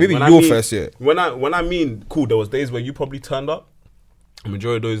cracking. Okay, maybe When I your mean- first year. When I mean cool, there was days where you probably turned up. The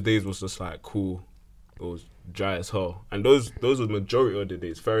majority of those days was just like cool. It was dry as hell, and those were the majority of the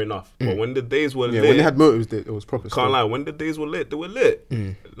days. Fair enough. But when the days were Yeah, lit, when they had motives, it was proper. can't still. lie. When the days were lit, they were lit.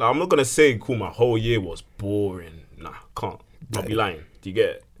 Like, I'm not gonna say cool. My whole year was boring. Nah, can't. I'll be lying. Do you get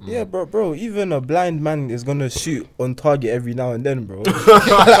it? Yeah, bro. Even a blind man is gonna shoot on target every now and then, bro.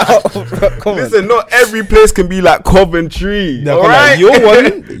 Come on. Listen, not every place can be like Coventry. No, all come on, right?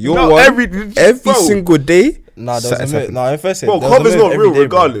 your Not one, every every bro, single day. Nah, there was Something's a happening. no. If I said, Bro, there was a Cov is move not every real day, bro.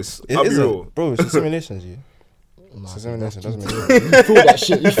 regardless. It I'll be isn't, real. bro. It's a simulation, G. Nah, It's a simulation. Doesn't mean you feel that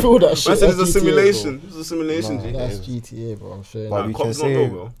shit. You feel that shit. Man said it's a That's GTA, simulation. It's a simulation. Nah. G. Bro. That's GTA, bro. I'm sure. But Nah, we cops can don't say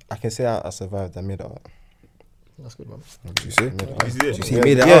know, bro. I can say I survived. I made it out. That's good, man. You see? You see it? You see, he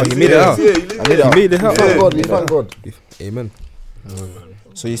made it Yeah, out. He made it out. Yeah, you live I made it. it out. He made it out. Thank God. We thank God. Amen.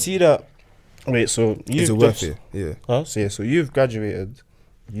 So you see that? Wait. So Is you've it worth just, it? Yeah. huh? So yeah. So you've graduated.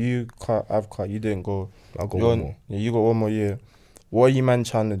 You can't. I've can't. You didn't go. I'll go You're one on- more. Yeah, you got one more year. What are you man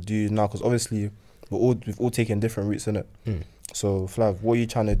trying to do now? Because obviously we've all taken different routes in it. So Flav, what are you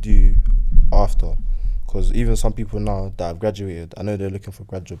trying to do after? Because even some people now that have graduated, I know they're looking for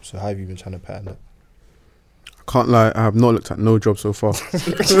grad jobs. So how have you been trying to pattern it? Can't lie, I have not looked at no job so far. Hey,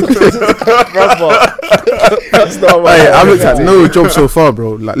 I've looked at no job so far,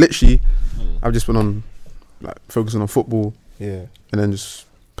 bro. Like literally, I've just been on, like focusing on football Yeah, and then just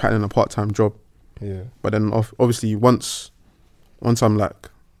patterning a part-time job. yeah. But then obviously once I'm like,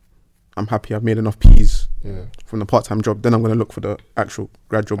 I'm happy I've made enough P's Yeah. from the part-time job, then I'm gonna look for the actual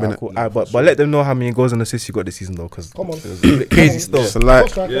grad job, Alright, innit? cool. Alright, but let them know how many goals and assists you got this season though, because Come on. it was a bit crazy stuff. So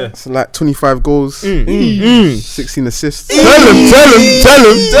like, Yeah. it's like 25 goals, 16 assists, Tell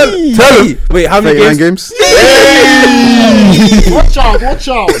him. Wait, how many 39 games? games. Watch out. Watch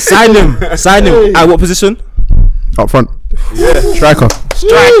out. Sign him. At what position? Up front, Yeah. striker.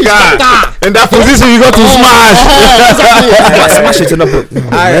 In that position, you got to smash. Smash it in the book.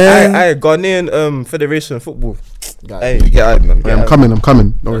 I Ghanaian Federation football. Hey, Yeah, man. I'm coming.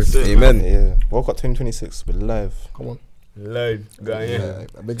 Don't worry. That's it. Amen. yeah. World Cup 2026. We're live. Come on. Load. Go on, yeah.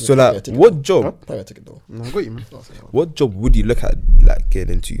 I beg you So to pay a like, ticket. what job? Pay a ticket though. No, I got you, man. What job would you look at like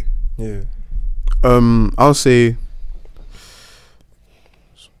getting into? Yeah.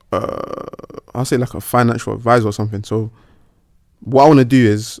 I'll say like a financial advisor or something. So what I want to do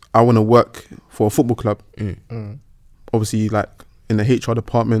is I want to work for a football club, obviously like in the HR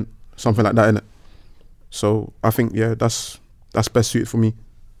department, something like that, innit? So I think that's best suited for me.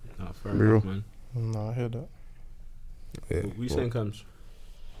 Nah, fair Be enough, real. man. No, I hear that. Yeah. What you saying, Cams?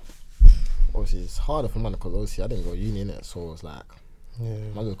 obviously it's harder for man because obviously I didn't go uni in it, so it's like Yeah.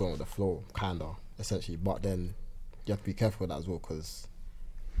 I'm just going with the flow, kinda, essentially. But then you have to be careful with that as well, because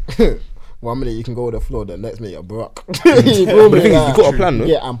 1 minute you can go with the flow, the next minute you're broke. You feel But me? the thing is, you Like, got a plan, no?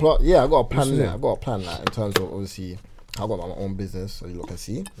 yeah, I got a plan. This is innit? it. I got a plan, like in terms of obviously I got my own business, so you lot can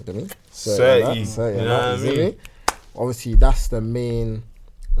see. You know what I mean? Certain, you you know know what I what I mean? mean? Obviously, that's the main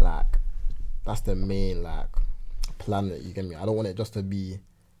plan that you get me. I don't want it just to be,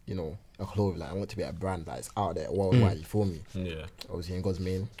 you know, a clothes. Like I want it to be a brand that is out there worldwide. You feel me? Yeah. Obviously, in God's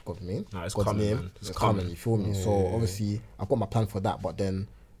name, Nah, it's God's coming, name, man. It's it's coming. coming. You feel me? So obviously, I've got my plan for that, but then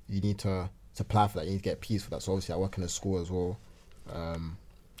you need to apply for that. You need to get P's for that. So obviously, I work in a school as well. I'm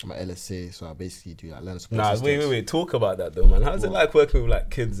at LSA, so I basically do like learn support Nah, systems. wait. Talk about that though, man. How's it like working with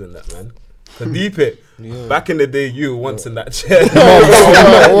like kids and that, man? So deep it. Back in the day, you were once in that chair.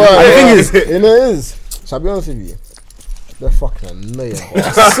 The thing is, it is. So I'll be honest with you, they're fucking annoying. Bro.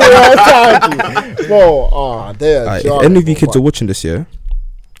 I swear, bro. They're. If jarring, any of you bro, kids but- are watching this, yeah,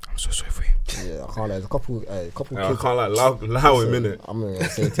 I'm so sorry for you. yeah, I can't. There's a couple I kids. can't like allow him in it. I'm not gonna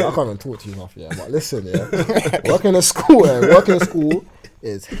say it to you. I can't even talk to you enough, yeah. But listen, yeah, working in school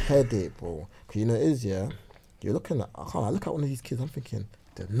is headache, bro. Cause you know it is, yeah. You're looking at. I look at one of these kids. I'm thinking,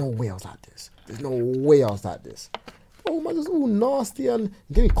 there's no way I was like this. There's no way I was like this. Oh man, it's all nasty and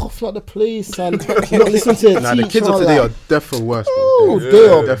getting coughing at the place and not listening to Nah, the teacher, kids of today like, are definitely worse, bro. oh, They're they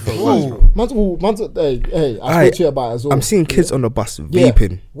are. definitely Bro, worse, bro. man's hey, I Aye, spoke to you about it as well. I'm seeing kids on the bus Yeah.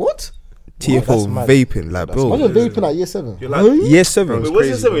 vaping, What? TFO That's mad. vaping, like bro. Imagine vaping at year 7. You're like, Year 7, wait, what's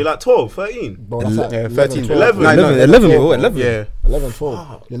your 7? You're like 12, 13? Bro, that's like Yeah, 11, 13, 12. 11. 11, bro, 11. Yeah. 11,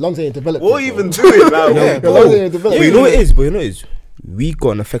 12. Your lungs ain't developed. What are yet, you bro. even doing now? Yeah, Your bro. lungs ain't developed. But you know what it is? We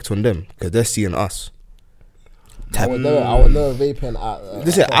got an effect on them because they're seeing us. I would never vaping at.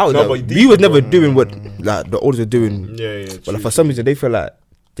 This is out No, there. but We was never doing what like the olders are doing. Yeah. But true. like, for some reason they feel like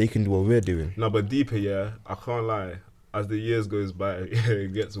they can do what we're doing. No, but deeper, yeah. I can't lie. As the years goes by,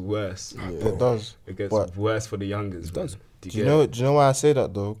 it gets worse. It does. It gets But- worse for the youngers. It does. Do you know why I say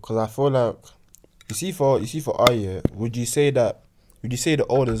that though? Because I feel like you see for our year, would you say the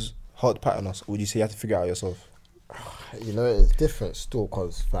olders hard pattern us, or would you say you have to figure it out yourself? You know, it's different still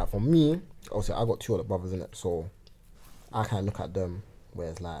because like, for me, obviously, I got 2 older brothers in it, so I kind of look at them where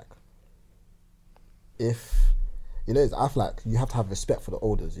it's like, if you know, I feel like you have to have respect for the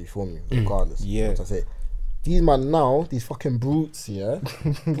elders. You feel me? Regardless, Yeah. You know what I say. These man now, these fucking brutes, yeah,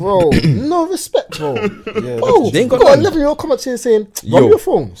 bro, no respect, bro. Yeah, Bro, They ain't you got got none. 11-year-old come up to you saying, Yo. "Run your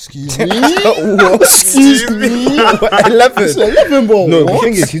phone." Excuse me. Excuse me. 11. It's 11, bro. No, the What?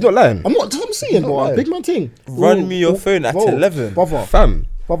 thing is, he's not lying. I'm saying, bro. lying. Big man thing. Run me your phone at 11. brother. Fam.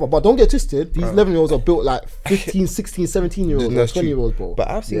 But don't get twisted. These 11-year-olds are built like 15, 16, 17-year-olds, or That's true. 20-year-olds, bro. But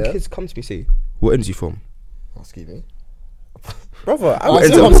I've seen Yeah. kids come to me say, "What ends you from?" Oh, excuse me. Brother, I'm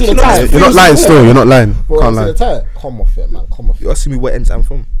seeing the tie. You're not lying still, you're not lying. Bro, Can't I'm seeing lie. the tie. Come off it, man. Come off You it. asking me what ends I'm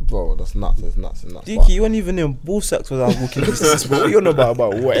from? Bro, that's nuts. It's nuts. It's nuts. Diki, you weren't even in ball sacks without walking distance, bro. What you know about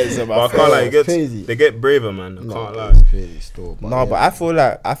what is But I about? can't lie. it's crazy. They get braver, man. I No, can't lie. it's crazy still. No, yeah. but I feel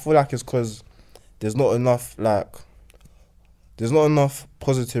like it's because there's not enough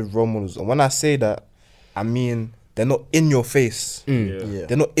positive role models. And when I say that, I mean they're not in your face. Yeah.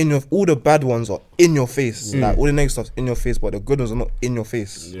 They're not in your. All the bad ones are in your face. Like all the negative stuff's in your face, but the good ones are not in your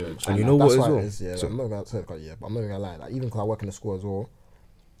face. Yeah, And you know that's what as why it well? is, yeah. So- I'm not gonna say yeah, but I'm not even gonna lie. Like even because I work in the school as well.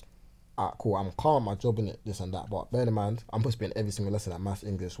 Cool. I'm calm at my job in it, this and that. But bear in mind, I'm supposed to be in every single lesson, like maths,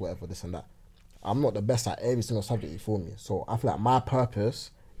 English, whatever, this and that. I'm not the best at every single subject. You feel me? So I feel like my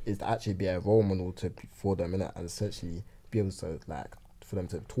purpose is to actually be a role model for them, innit, and essentially be able to like for them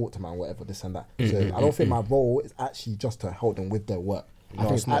to talk to man, whatever, this and that. So I don't think my role is actually just to help them with their work. I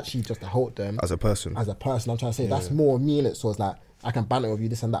think it's actually just to help them As a person. I'm trying to say that's more me in it. So it's like I can banter with you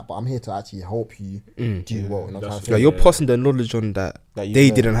this and that, but I'm here to actually help you do well. You know what I'm trying to say? Like you're passing the knowledge on that you they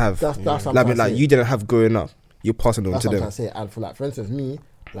know. didn't have. That's what I'm Like, trying to like say. you didn't have growing up. You're passing it on That's to what I'm them. trying to say. And for like, for instance, me,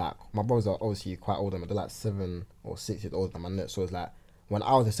 like my brothers are obviously quite older, but they're like 7 or 6 years older than my net. So it's like when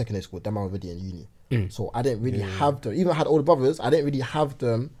I was in secondary school, them are already in uni. So I didn't really have them. Even I had older brothers, I didn't really have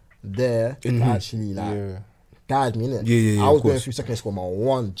them there to actually like guide me in it. Yeah, I was of going course. through secondary school, my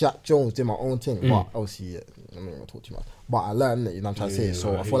one Jack Jones did my own thing, but obviously I'm not gonna talk too much. But I learned it, you know what I'm trying to say.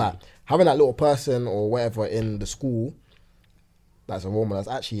 So I feel like having that little person or whatever in the school that's a role model.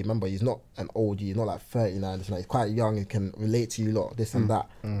 That's actually, remember, he's not an old, he's not like 39, this and that. He's quite young, he can relate to you lot, this and that.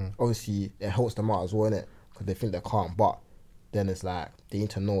 Obviously, it helps them out as well, innit? Because they think they're calm, but then it's like, they need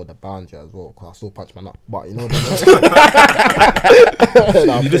to know the boundary as well, because I still punch man up. But you know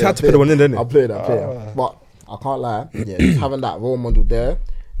You just had to put the one in, didn't I it? play that. But I can't lie, yeah, just having that role model there,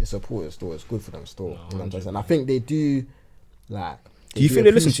 it's supportive still, it's good for them still. You know what I'm saying? I think they do, like... Do you think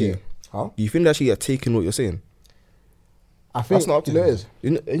they listen to you? Huh? You think they actually are taking what you're saying? I think That's not up to you know them.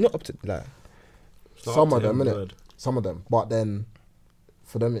 it is. You're not up to like. It's not Some up of to them, him, innit? blood. Some of them, but then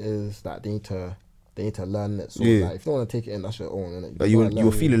for them it is that they need to learn it. So Yeah. like, if you don't want to take it in, that's your own, innit? Like you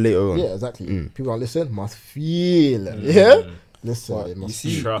will feel it later on. Yeah, exactly. Mm. People that listen must feel it. Yeah, listen. But They you must see,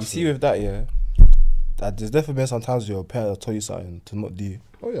 you Trust see me. with that, yeah, that there's definitely been sometimes your parents will tell you something to not do.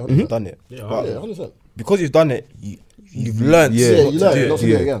 Oh yeah, You've done it. Yeah, But yeah, 100%. because you've done it, you've learned. Yeah. Yeah, not you to learn do it. not to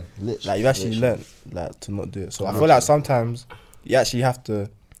do it again. Like you actually learned like to not do it. So I feel like sometimes you actually have to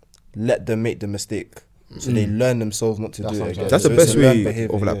let them make the mistake, so they learn themselves not to That's do what it I'm again. That's the So it's best a learned way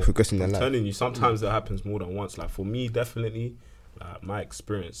behaviour, of like yeah. progressing their I'm life. telling you, sometimes that happens more than once. Like for me, definitely, my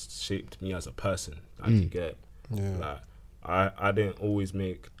experience shaped me as a person. Like you get, Yeah. like I didn't always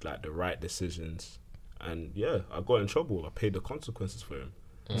make like the right decisions, and yeah, I got in trouble. I paid the consequences for him.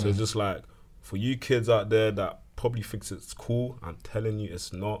 So it's just like for you kids out there that probably thinks it's cool, I'm telling you,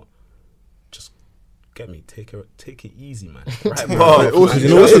 it's not. Just get me, take it easy, man. Right, But bro. it also, You it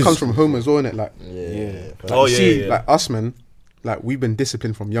know what also it comes is? from home as well, innit? Like, Yeah. Oh you yeah, see, yeah. like us, man, like we've been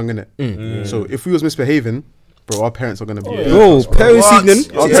disciplined from young, innit? Mm. So if we was misbehaving, bro, our parents are gonna be. yeah. Bro, parents What?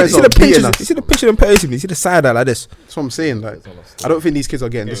 evening. Our You parents see are the beating pictures. us. You see the picture of parents evening. You see the side eye like this. That's what I'm saying. Like, I don't think these kids are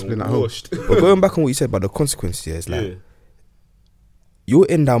getting disciplined at home. Washed. But going back on what you said about the consequences, yeah, it's like Yeah. you're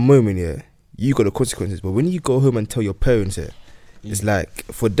in that moment, yeah, you got the consequences. But when you go home and tell your parents, yeah, it's like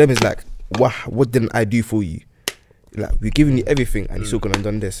for them, it's like, what didn't I do for you? Like we're giving you everything, and you're still gonna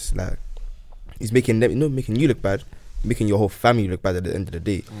done this. Like it's making them, making you look bad, making your whole family look bad at the end of the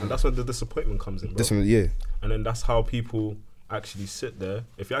day. And that's where the disappointment comes in, bro. This one, yeah, And then that's how people actually sit there.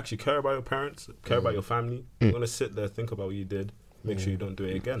 If you actually care about your parents, care about your family, you're gonna sit there, think about what you did, make sure you don't do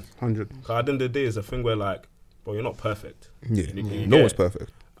it again. 100. 'Cause at the end of the day, it's a thing where like, bro, you're not perfect. yeah. You No get one's it?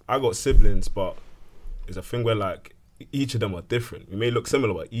 perfect. I got siblings, but it's a thing where like each of them are different. We may look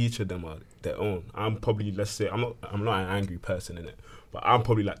similar, but each of them are their own. I'm probably, let's say, I'm not an angry person in it, but I'm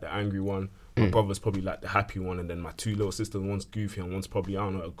probably like the angry one. My brother's probably like the happy one, and then my two little sisters, one's goofy and one's probably, I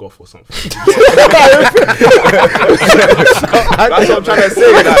don't know, a goth or something. That's what I'm trying to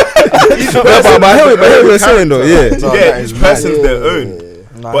say. Like, each person, But I hear what you're saying though. Yeah, yeah, each person's their own.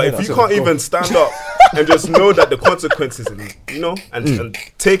 Nah, But yeah, if that's you a can't goal. even stand up and just know that the consequences, and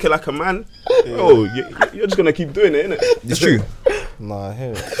take it like a man, bro, you're just gonna keep doing it, innit? it's true. Nah, I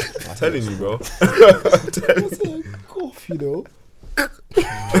hear it. I'm telling you, bro. Coffee though.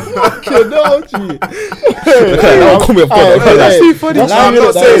 Call me a That's too funny. No, I'm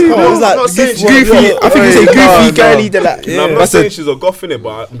not saying. I'm not saying she's Goofy. I think you say goofy, girly. They're like, No, I'm yeah. not saying she's a goth in it,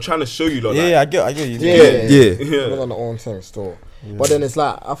 but I'm trying to show you, like, Yeah, I get you. Yeah. Yeah. We're on the own thing still. But then it's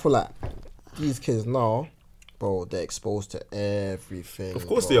like, I feel like these kids now, bro, they're exposed to everything. Of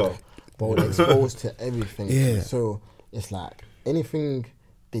course bro. they are. Bro, they're exposed to everything. Yeah. So it's like anything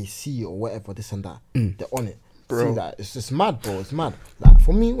they see or whatever, this and that, they're on it. See that? It's just mad, bro. It's mad. Like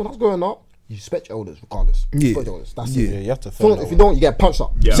for me, when I was growing up, you respect your elders regardless. Yeah. Respect your elders. That's Yeah. it. Yeah, you have to If film you don't- if you don't, you get punched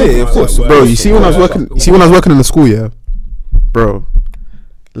up. Yeah, Yeah, of course. Bro, you see when I was working. You see when I was working in the school, yeah, bro.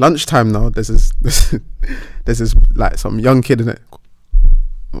 Lunchtime now. There's this like some young kid in it.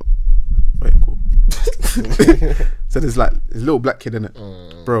 Wait, cool. So there's like this little black kid in it,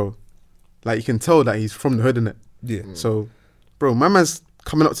 bro. Like you can tell that he's from the hood in it. Yeah. So, bro, my man's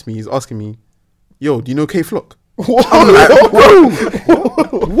coming up to me. He's asking me, "Yo, do you know K Flock?" What? I'm like, bro,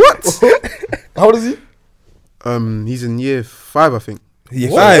 what? How old is he? He's in year 5, I think. Yeah,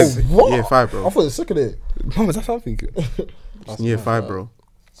 What? 5. What? Year 5, I bro. thought it's sick of it. Mom, is that something? He's in year 5, bro.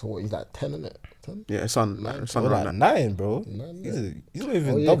 So what? He's like 10, isn't it? 10. Yeah, son Bro, around like that. 9, bro. Nine, He's not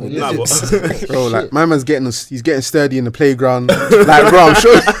even Oh, yeah, double but Nah, digits. Bro, like my man's he's getting sturdy in the playground. Like, bro, I'm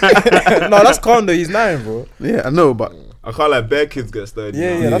sure. No, that's calm though. He's 9, bro. Yeah, I know, but I can't like bare kids get sturdy.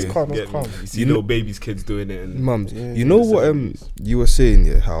 Yeah, now. yeah, that's calm. That's Get me? calm. You see You little babies, kids doing it, and Mums, Yeah, you know yeah, what celebrities. you were saying,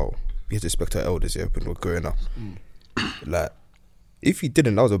 yeah, how we had to respect our elders, yeah, when we were growing up. Like, if you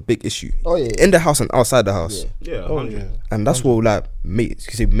didn't, that was a big issue. Oh, yeah. In the house and outside the house. Yeah. yeah, Oh 100. yeah. And that's what like made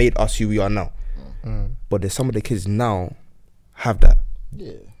us who we are now. But there's some of the kids now have that.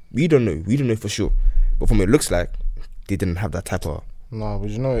 Yeah. We don't know for sure. But from what it looks like, they didn't have that type of No, but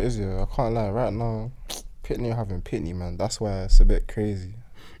you know what it is, yeah. I can't lie. Right now, Pitney having Pitney, man. That's why it's a bit crazy.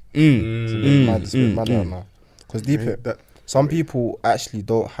 It's a bit mad. It's a bit mad right now. Because deep it, that some people actually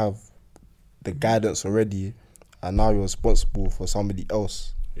don't have the guidance already, and now you're responsible for somebody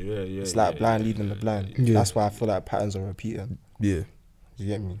else. Yeah, yeah. It's like yeah, blind yeah, leading the blind. Yeah. That's why I feel like patterns are repeating. yeah. You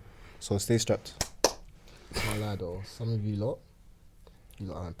get me? So stay strapped. Can't lie though. Some of you lot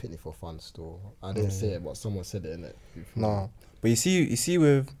are pitney for fun still. I didn't say it, but someone said it in it. No, but you see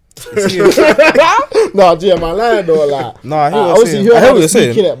with No, do you am I lying or like? No, I hear what you're obviously saying. you I hear heard what me you're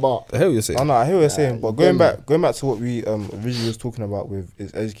saying. speaking it, but I hear what you're saying. Oh no, I hear what you're saying, but you going back to what we originally was talking about with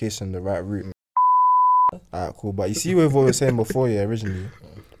is education the right route. Alright, cool. But you see with what we were saying before, yeah, originally,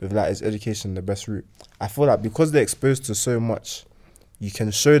 with like is education the best route? I feel like because they're exposed to so much, you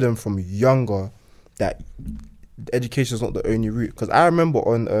can show them from younger that education is not the only route. Because I remember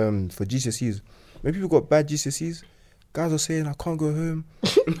on for GCSEs, when people got bad GCSEs, guys were saying I can't go home.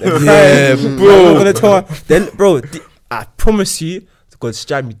 Yeah, I'm bro. not gonna tell her. Then, bro, I promise you, God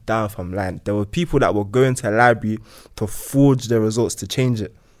strike me down if I'm lying. There were people that were going to a library to forge their results to change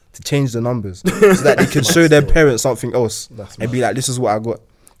it, to change the numbers, so that they could show their parents something else and be like, "This is what I got."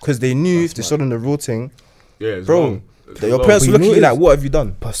 Because they knew if they showed them the real thing, Yeah, it's bro, wrong. It's your wrong. parents But were you looking know at you like, "What have you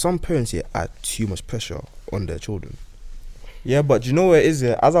done?" But some parents here add too much pressure on their children. Yeah, but do you know what it is?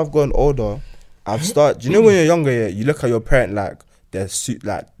 Yeah, as I've gotten older, I've started. Do you know when you're younger? Yeah, you look at your parent like they're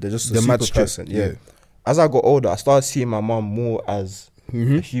they're just a They're mad super strict, person. Yeah. yeah. As I got older, I started seeing my mom more as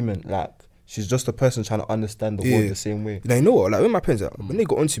Mm-hmm. a human. Like she's just a person trying to understand the world the same way. Now, you know what? Like when my parents, when they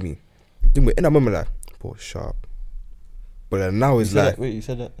got onto me, then in that moment, like, boy, sharp. But then now it's like, Wait, you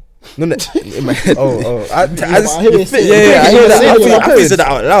said that? no, in my head. I just, I hear you say it. yeah, I hear that. I hear you I think say you said that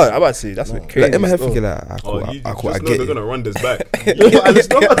out loud. I'm about to say that's Like, crazy. in my head, stuff. thinking like, Oh, you I just get know they're it. gonna run this back. And it's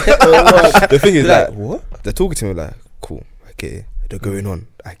not. The thing is, Like, like, what? They're talking to me like, cool, I get it. They're going on.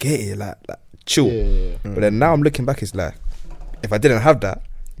 I get it. Like chill. Yeah. But then now I'm looking back, it's like, if I didn't have that,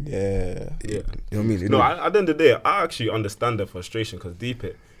 Yeah. you know what I mean? You No, know? at the end of the day, I actually understand the frustration because deep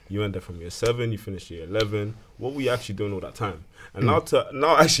it, you went there from year 7, you finished year 11. What were you actually doing all that time? And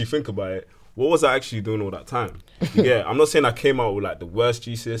now actually think about it, what was I actually doing all that time? Yeah, I'm not saying I came out with like the worst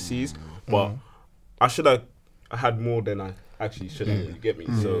GCSEs, but I should have had more than I actually should have. You get me?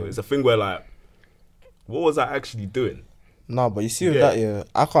 So it's a thing where like, what was I actually doing? No, but you see with Yeah. that, yeah,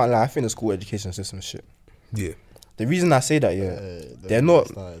 I can't lie. I think the school education system is shit. Yeah. The reason I say that, yeah, they're not.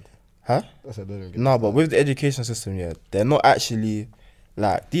 Huh? That's a little No, but with the education system, yeah, they're not actually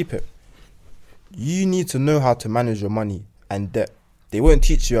like deep it. You need to know how to manage your money and debt. They won't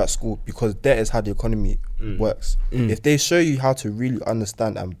teach you at school because debt is how the economy works. If they show you how to really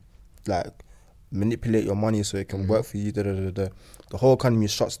understand and like manipulate your money so it can work for you, the whole economy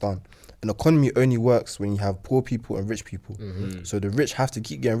shuts down. An economy only works when you have poor people and rich people. So the rich have to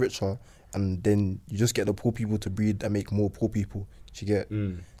keep getting richer, and then you just get the poor people to breed and make more poor people. Do you get?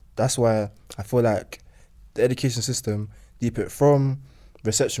 That's why I feel like the education system, deep it from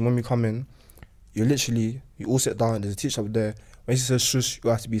reception when we come in, you all sit down. There's a teacher up there. When she says shush, you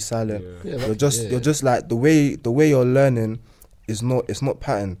have to be silent. Yeah, You're just like the way you're learning is not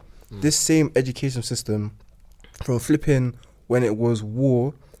pattern. This same education system, from flipping when it was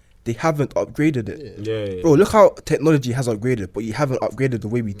war, they haven't upgraded it. Yeah. Bro, look how technology has upgraded, but you haven't upgraded the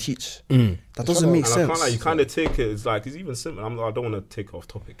way we teach. That doesn't make And I sense. can't like, you kind of take it. It's like it's even similar. I don't want to take off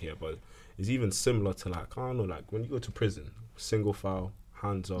topic here, but it's even similar to like I don't know, like when you go to prison, single file,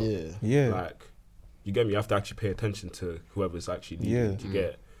 hands up. Yeah. Like you get me. You have to actually pay attention to whoever's actually leading. Yeah. You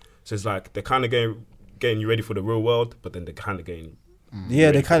get. So it's like they're kind of getting you ready for the real world, but then they're kind of getting. Yeah,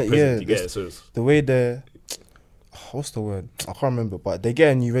 ready they for kind of prison. yeah. You get it's it. So it's, the way they're what's the word? I can't remember, but they're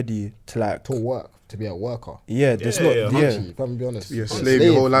getting you ready to like To work, to be a worker. yeah. There's Yeah, not yeah, yeah. Actually, if I'm be honest. be a slave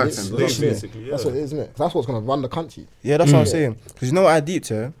your whole life, That's then. what I'm saying. Basically, yeah. That's what it is, isn't it? That's what's gonna run the country. Yeah, that's what I'm saying. Because you know what I deeped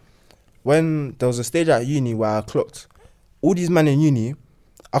here? When there was a stage at uni where I clocked all these men in uni,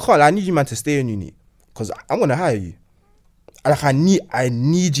 I need you man to stay in uni because I'm gonna hire you. Like I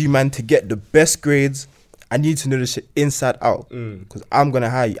need you man to get the best grades. I need to know the shit inside out because I'm gonna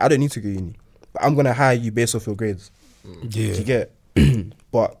hire you. I don't need to go uni, but I'm gonna hire you based off your grades. Yeah. Do you get?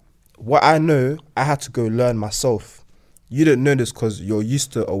 But what I know, I had to go learn myself. You don't know this because you're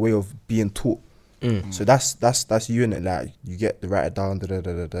used to a way of being taught. So that's you in it. Like you get the write it down.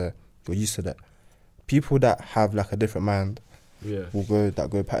 You're used to that. People that have like a different mind yeah. will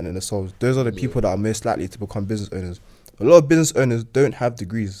go patterning themselves. Those are the people that are most likely to become business owners. A lot of business owners don't have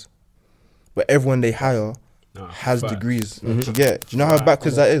degrees, but everyone they hire has facts. degrees. Do you get? Do you know how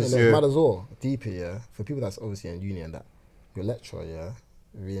backwards that is? And it's mad as well. Deeper, yeah. For people that's obviously in uni and that, your lecturer, yeah,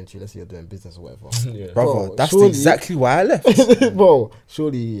 really into you, let's say you're doing business or whatever. Yeah. Brother, Bro, that's surely- exactly why I left. Bro,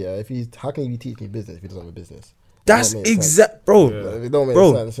 surely, yeah, how can you be teaching me business if he doesn't have a business? That's It don't make exact, bro. Yeah. sense. It don't make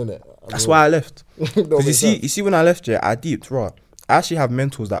Bro, sense, innit? That's why I left. Because Because you see when I left, yeah, I deeped, right? I actually have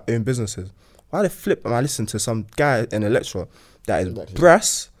mentors that own businesses. Why the flip am I listening to some guy in a lecturer that is Exactly.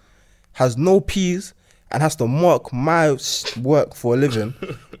 brass, has no P's, and has to mark my work for a living,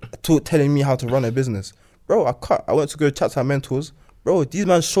 telling me how to run a business? Bro, I went to go chat to our mentors. Bro, these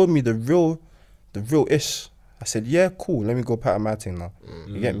man showed me the real ish. I said, yeah, cool. Let me go pattern my thing now.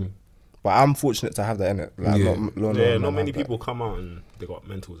 You get me? But I'm fortunate to have that in it. Like, Yeah. Not many people come out and they got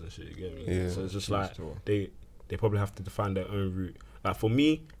mentors and shit. You get me? Yeah. So it's just like they probably have to define their own route. Like for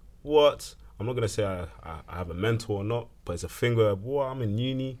me, I'm not gonna say I have a mentor or not, but it's a thing where I'm in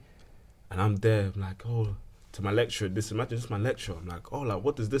uni and I'm there. I'm like, oh, to my lecturer, imagine this is my lecture. I'm like, oh, like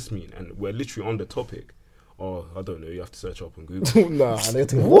what does this mean? And we're literally on the topic. Or I don't know. You have to search up on Google. Nah,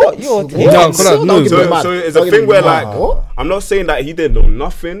 What? You're No, So it's a thing where like I'm not saying that he didn't know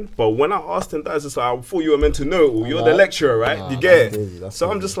nothing, but when I asked him that, it's just like I thought you were meant to know. Or you're the lecturer, right? Nah, you get that's it. crazy, that's So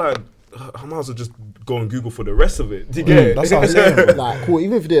I'm crazy. just like, I might as well just go on Google for the rest of it. Do you get it? That's what I'm saying. Like, cool.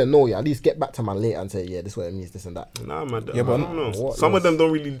 Even if you didn't know, at least get back to man later and say, yeah, this is what it means, this and that. Nah, man. Yeah, but I don't know. what Some of else? them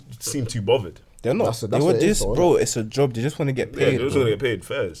don't really seem too bothered. They're not. That's They what were it is, just, though, bro. It's a job. They just want to get Yeah, paid. they're just bro. gonna get paid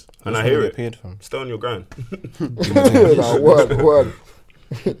first, and Just I hear wanna it. get paid from. Stay on your grind. Nah, word.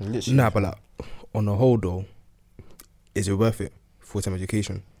 Literally. Nah, but like, on the whole though, is it worth it? Full-time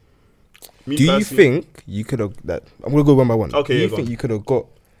education. Me Do you personally- think you could have that? I'm gonna go one by one. Okay, Do yeah, you go think on. you could have got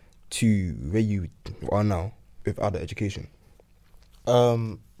to where you are now without the education?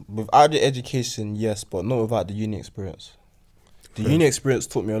 Without the education, yes, but not without the uni experience. The uni experience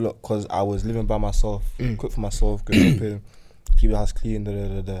taught me a lot because I was living by myself, cook for myself, go shopping, keep the house clean.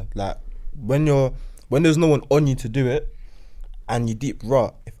 Like when there's no one on you to do it, and you deep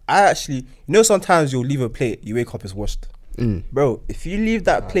raw. If I actually, sometimes you'll leave a plate, you wake up, it's washed. Bro, if you leave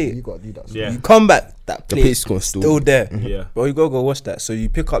that plate, You gotta do that. Yeah. you come back, that The plate plate's gonna still there. Yeah. Bro, you gotta go wash that. So you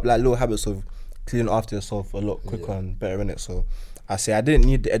pick up like little habits of cleaning after yourself a lot quicker and better in it. So I say I didn't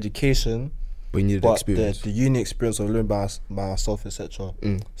need the education, But you needed the but experience. the uni experience of learning by myself, etc.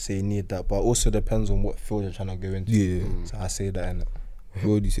 So you need that, but it also depends on what field you're trying to go into. Yeah. So I say that in it.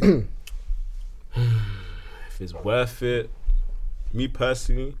 What do you say? If it's worth it, me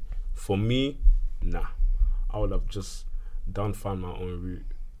personally, for me, nah. I would have just found my own route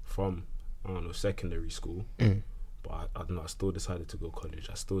from, I don't know, secondary school. But I don't know, I still decided to go college.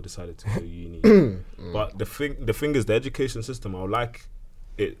 I still decided to go uni. But the thing is, the education system, I would like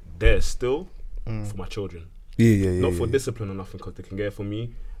it there still for my children. Yeah. Not for discipline or nothing, because they can get it from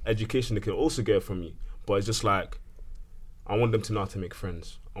me. Education, they can also get it from me. But it's just like, I want them to know how to make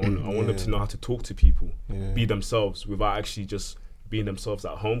friends. I want them to know how to talk to people, be themselves without actually just being themselves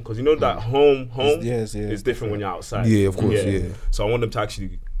at home. Because you know that home is different when you're outside. Yeah, of course, yeah. So I want them to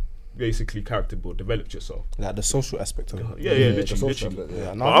actually basically character build, develop yourself. Like the social aspect of it. Yeah, literally.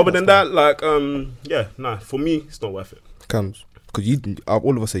 Yeah, But other than that, like, for me, it's not worth it. Cams, because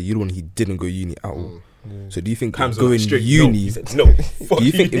all of us say you're the one he didn't go uni at all. So do you think Cam's going straight uni? No. He said no. Do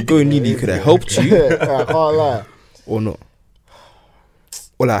you think if going uni could have helped you I can't lie. or not?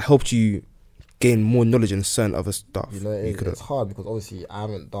 Or like helped you gain more knowledge in certain other stuff? You know, you could it's have. hard because obviously I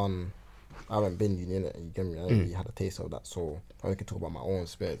haven't been uni in it. You get me? I haven't really had a taste of that, so I only can talk about my own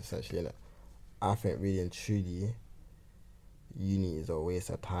experience essentially in it. I think really and truly, uni is a waste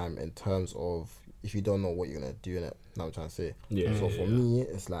of time in terms of if you don't know what you're gonna do in it. Know what I'm trying to say? Yeah, So yeah, for me,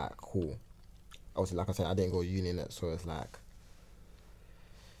 it's like cool. Obviously, like I said, I didn't go uni in it, so it's like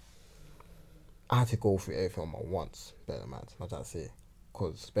I had to go through everything on my once. Better than man, know what I'm trying to say?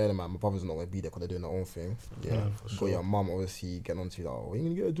 Because better than man, my brother's not gonna be there because they're doing their own thing. Yeah, but your mum obviously getting on to you like, oh, you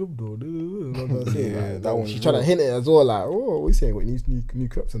gonna get a job though? Know what I'm trying to say? Yeah, Like, that one's she's trying to real. hint it as well, like, oh, what you saying? Got new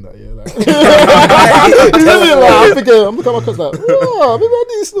creps and that, yeah. Like, I'm thinking, I'm looking at my creps like, oh, maybe I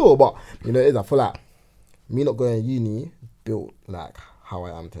need still, but you know, it is. I feel like me not going to uni built like how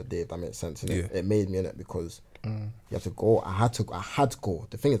I am today. If that makes sense. Innit? Yeah. It made me in it because you have to go. I had to go.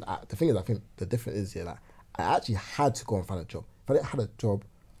 The thing is, I think the difference is like I actually had to go and find a job. If I didn't have a job,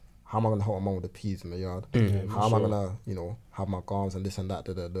 how am I gonna help my mum with the peas in the yard? How am I gonna, have my garms and this and that?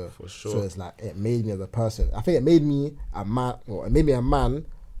 For sure. So it's like it made me as a person. I think it made me a man. Well, it made me a man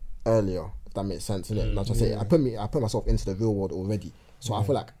earlier. If that makes sense, innit? Like I say, I put myself into the real world already. So I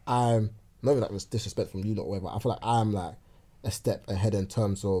feel like I'm not even like this disrespect from you or whatever. I feel like I'm like a step ahead in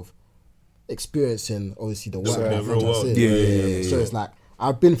terms of experiencing obviously the work. The life, real you know what I'm world. saying? Yeah. So it's like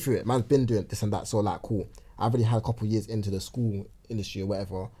I've been through it. Man's been doing this and that. So like cool. I've already had a couple of years into the school industry or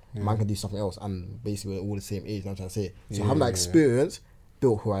whatever. Man can do something else, and basically we're all the same age. You know what I'm trying to say. So having that experience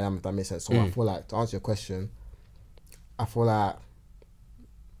built who I am. If that makes sense. So I feel like to answer your question, I feel like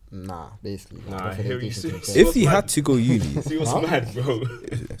basically. Nah, I hear you. If he had to go uni, See what's mad, bro?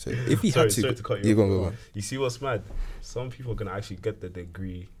 so if he had to, sorry to cut you yeah, off, go on, bro. go on. You see what's mad? Some people are gonna actually get the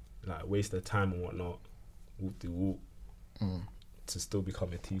degree, like waste their time and whatnot, to still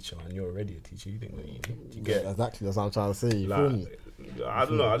become a teacher, and you're already a teacher. You didn't go uni. You get Exactly, that's what I'm trying to say. You feel me? like, I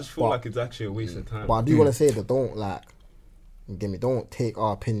don't know. I just feel But- like it's actually a waste of time. But I do want to say that don't like, You get me? Don't take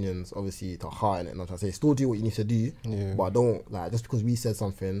our opinions, obviously, to heart. And I'm trying to say, still do what you need to do, but don't like just because we said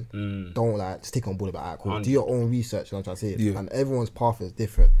something, don't like just take on board about alright, cool. Do your own research. You know what I'm trying to say? And everyone's path is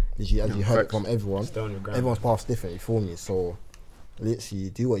different. As you heard it from everyone, everyone's path's different. You feel me? So literally,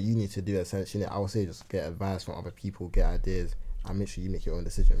 do what you need to do. Essentially, I would say just get advice from other people, get ideas, and make sure you make your own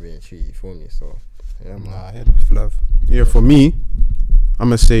decision. Really and truly, you feel me? So yeah, man. Nah, I hear that. Flav. Yeah, for me, I'm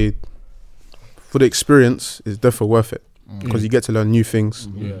gonna say for the experience, it's definitely worth it because you get to learn new things.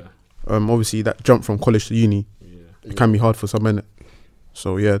 Obviously, that jump from college to uni, it can be hard for some minute.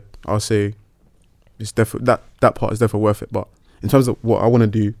 So yeah, I'll say it's definitely that part is definitely worth it. But in terms of what I want to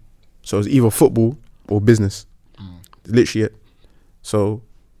do, so it's either football or business. Literally it. So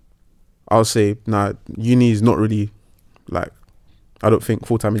I'll say uni is not really like, I don't think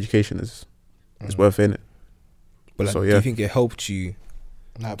full-time education is worth it, innit? But like, So, do you think it helped you?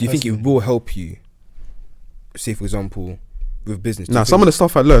 Nah, Do you think it will help you? Say, for example, with business. Now, some of the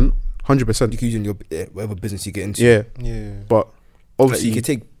stuff I learned, 100%. you can use in your whatever business you get into. Yeah, Yeah. but Like, obviously you can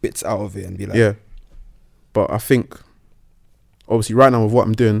take bits out of it and be like, yeah. But I think, obviously, right now with what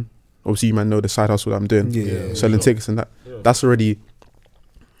I'm doing, obviously you might know the side hustle that I'm doing, selling tickets and that.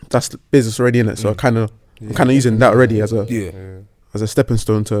 That's the business already in it. So I'm kind of using that already as a stepping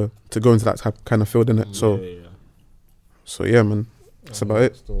stone to go into that type kind of field in it. So yeah, man, that's about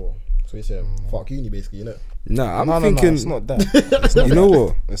it. So you say fuck uni basically, you know? Nah, I'm No, thinking. it's not that. It's not You know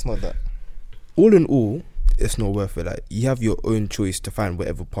what? It's not that. All in all, it's not worth it. Like, you have your own choice to find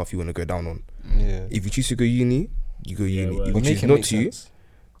whatever path you want to go down on. Yeah. If you choose to go uni, you go uni. well, If you But choose make it not make to, sense.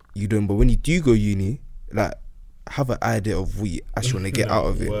 you don't. But when you do go uni, like, have an idea of what you actually want to get out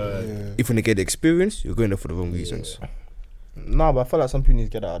of it. Yeah. If you want to get the experience, you're going there for the wrong reasons. Nah, but I feel like some people need to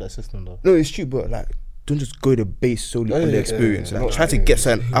get that out of their system though. No, it's true, but like, don't just go to base solely on the yeah, experience. yeah. Like, Not- try to get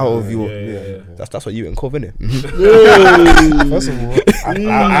something out of your. Yeah. That's what you and Cov, innit? First of all,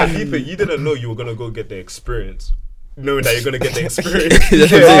 You didn't know you were gonna go get the experience, knowing that you're gonna get the experience.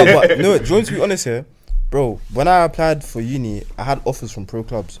 no, but no, do you want to be honest here, bro? When I applied for uni, I had offers from pro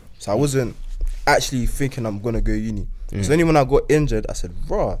clubs, so I wasn't actually thinking I'm gonna go uni. So only when I got injured, I said,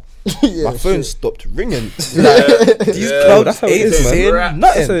 "Raw." My phone stopped ringing. Like, these clubs that's how it ain't is, man. saying That's nothing.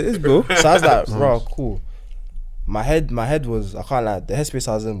 That's how it is, bro. So I was like, "Raw, cool." My head was, I can't lie, the headspace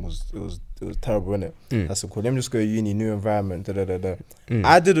I was in was terrible, innit? I said, cool, let me just go to uni, new environment,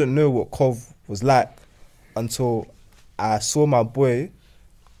 I didn't know what Cov was like until I saw my boy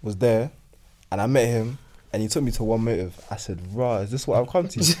was there and I met him and he took me to One Motive. I said, rah, is this what I've come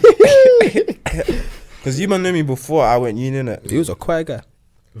to? Because you man know me before I went uni, innit? He was a quiet guy.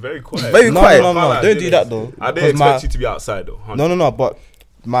 Very quiet. Very No, quiet. no, I don't do that though. I didn't 'Cause expect you to be outside though. No, but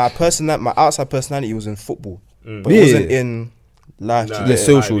my outside personality was in football, but Yeah. it wasn't in life. Nah, to The get it.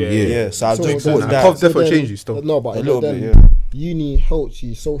 social, yeah. Yeah, so I So just then- bought that. Cov definitely changed you still. No, but A little then bit, yeah. uni helps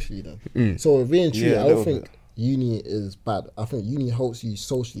you socially then. So really and truly, Yeah, a I don't little think uni is bad. I think uni helps you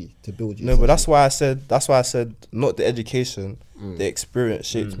socially to build you. No, but that's why I said not the education, the experience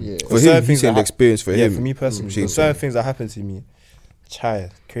shaped me. Yeah. For him, he's saying the experience for him. For me personally, shaped certain him. things that happened to me,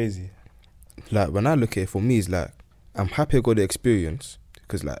 crazy. Like, when I look at it, for me, it's like, I'm happy I got the experience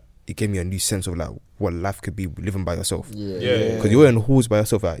because, like, it gave me a new sense of, like, what life could be living by yourself. Yeah. Because you're in halls by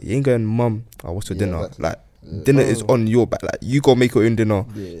yourself, like, you ain't going, mum, what's for dinner? exactly. Like, dinner is on your back. Like, you gotta make your own dinner.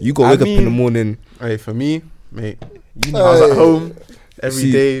 Yeah. You gotta I wake up in the mean- morning. Hey, for me, mate, You I was know, at home every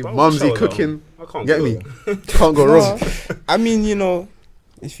See, day, bro, mumsy chill cooking. I can't Get go. me? Can't go wrong. I mean, you know,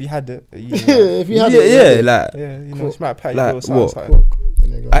 if you had it, if you had Yeah, like, yeah, you know, it's my pat. Like, Like, what? something.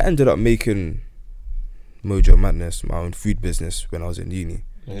 I ended up making Mojo Madness my own food business when I was in uni.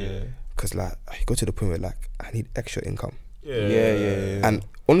 Yeah. Because, like, I got to the point where, like, I need extra income. Yeah. And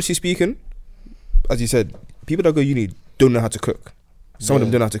honestly speaking, as you said, people that go uni don't know how to cook. Some of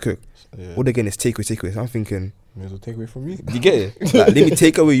them don't know how to cook. Yeah. All they're getting is takeaway. I'm thinking, May as well take away from me. you get it? Like, let me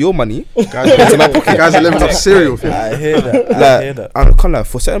take away your money. Guys, guys are living off cereal. fam. I hear that. I Like, hear that. I can't lie,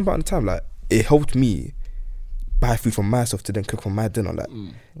 for a certain amount of time, like, it helped me buy food from myself to then cook for my dinner. Like,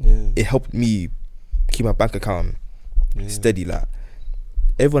 Yeah. it helped me keep my bank account steady. Like,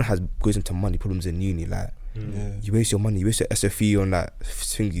 everyone goes into money problems in uni. Like, Yeah. you waste your money, you waste your SFE on like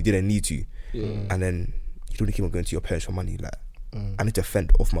things you didn't need to, and then you don't keep on going to your parents for money. Like, I need to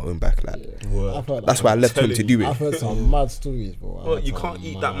fend off my own back. Like, I've heard that's why I left home to do I've it. heard some mad stories, bro. Well, you can't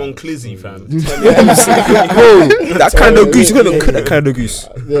eat that Monclizzy, fam. Bro, that kind of goose, you gotta cook that kind of goose.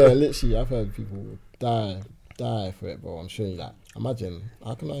 Yeah, literally, I've heard people die for it, bro. I'm sure you like. Imagine,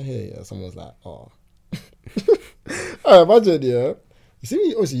 how can I hear? Yeah, someone's like, oh. Imagine, yeah. You see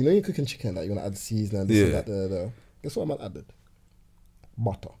me, obviously, you know you're cooking chicken, like you want to add seasoning and this and that, Guess what I added?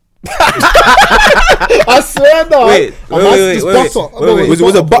 Butter. I swear that. Wait.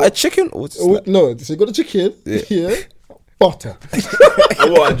 Was it butter chicken? Or was it like, No, so you got the chicken. Yeah. Butter.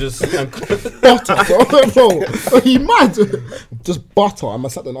 What? Just Butter. Bro, you mad? Just butter. I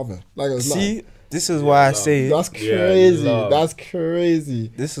must set the oven. Like it's see, this is why I say. That's crazy. love. That's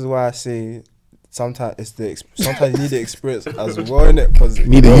crazy. This is why I say. Sometimes it's sometimes you need the experience as well, innit? Because you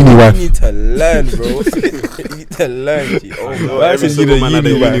need a uni wife. You need to learn, bro. You need to learn. G. Oh, no, every single man had a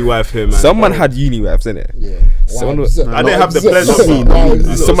uni wife here, man. Someone had uni wives, innit? Yeah. Someone Wives. I didn't have the pleasure.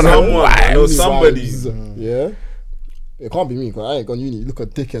 Someone had I know wives. somebody. Yeah. It can't be me because I ain't gone uni. Look at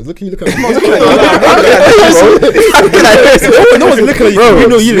dickheads. Look at me. No one's looking at you. Bro, you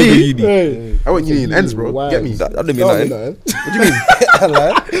know you didn't uni. Hey. I went uni in ends, bro. Wives. Get me. That didn't mean nothing. What do you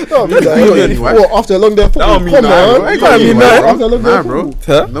mean? Don't mean that. What, after a long day of football? That don't mean Come nothing, on. bro. Ain't Come gonna on, mean man. nothing. After a long day Nah, of bro.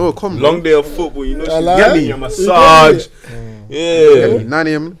 football. Huh? No, come. Long day of football, you know, she Hello? get me a massage. Get Yeah. me. 9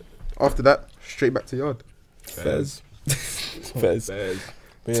 a.m. After that, straight back to yard. Fez. Fez.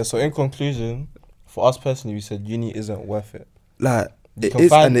 But yeah, so in conclusion, for us personally, we said uni isn't worth it. Like, You it can is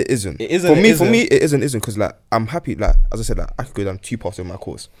find- and it isn't. it is For and it me, isn't. it isn't because like I'm happy. Like as I said, like I could go down 2 paths in my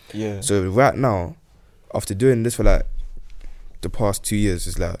course. Yeah. So right now, after doing this for like the past 2 years,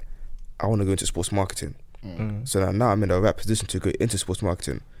 it's like I want to go into sports marketing. So now I'm in the right position to go into sports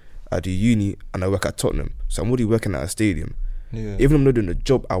marketing. I do uni and I work at Tottenham, so I'm already working at a stadium. Yeah. Even though I'm not doing the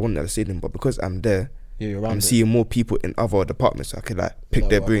job I want at the stadium, but because I'm there, Yeah, you're around I'm it. seeing more people in other departments. So I can like pick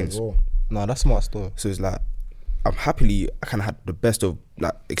their brains. Nah, that's smart still. So it's like I kind of had the best of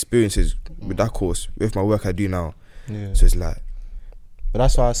like experiences with that course with my work I do now. Yeah. So it's like But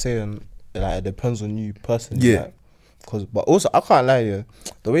that's why I say, like, it depends on you personally. Yeah. But also, I can't lie, yeah.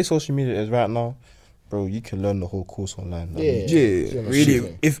 The way social media is right now, bro, you can learn the whole course online. Like, Yeah. yeah,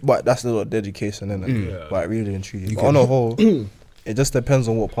 Really, but that's a lot of dedication, innit? Yeah. But really and truly. You But can- on the whole, it just depends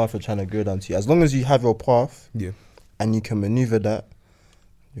on what path you're trying to go down to. As long as you have your path yeah. and you can maneuver that,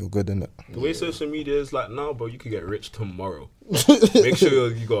 you're good, innit? The way social media is like now, bro, you could get rich tomorrow. Make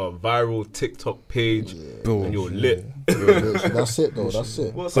sure you got a viral TikTok page and you're lit. That's it though. That's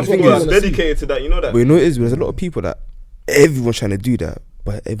it. Well, some The thing people are is- dedicated to that, you know that? But you know what it is? There's a lot of people that everyone's trying to do that,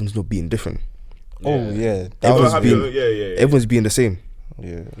 but everyone's not being different. Oh, yeah. You That gotta was have being- your own, yeah. Everyone's being the same. yeah.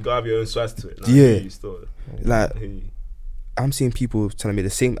 You gotta have your own swag to it. Nah, Yeah. I hear you still. Like I hear you. I'm seeing people trying to make the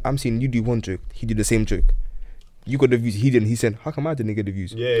same. I'm seeing you do one joke, he did the same joke. You got the views, he didn't. He said, "How come I didn't get the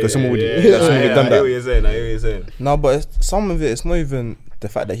views?" Yeah, because someone would yeah, someone would have done I hear what that. you're saying. I hear what you're saying. No, but some of it's not even the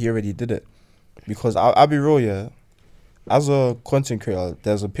fact that he already did it. Because I'll be real, yeah. As a content creator,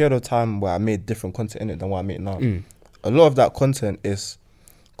 there's a period of time where I made different content in it than what I make now. A lot of that content is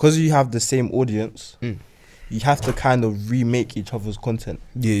because you have the same audience, you have to kind of remake each other's content.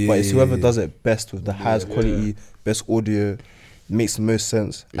 Yeah, But it's whoever yeah. does it best with the highest quality, best audio, makes the most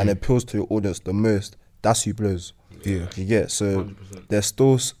sense, and appeals to your audience the most. That's who blows. Yeah. You get so 100%. there's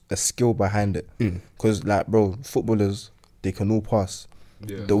still a skill behind it. Because like, bro, footballers, they can all pass.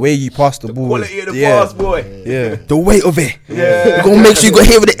 Yeah. The way you pass the ball, Quality of the yeah, pass, boy. yeah. The weight of it. Yeah. You gonna make sure you go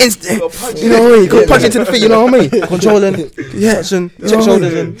here with the instant. You know what I mean? You gonna punch into the feet. You know what I mean? Controlling, Yeah. touching, You know check what I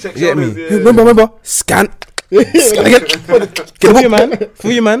shoulders mean? in. Check You get me? shoulders, yeah. Remember, scan again. For you, man.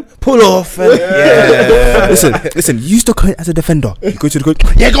 For you, man. Pull off. And yeah. Listen. You still come as a defender. You go to the coach.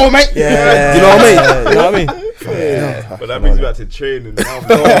 Yeah, go on, mate. Yeah. You know what I mean? You know what I mean? But that brings you back to training.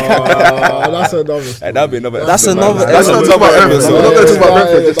 That's another. Hey, that'll be another. That's episode, another. man. That's Let's another talk about episode. Brentford. We're not going to talk about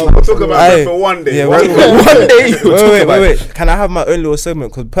Brentford. We'll talk about Aye. that for one day. Yeah, One we'll- day. One day. we'll talk about it. Wait. Can I have my own little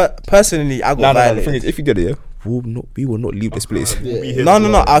segment? Because personally, I got No, the violated. thing is, if you did it, yeah, we will not leave this place. We'll be here No.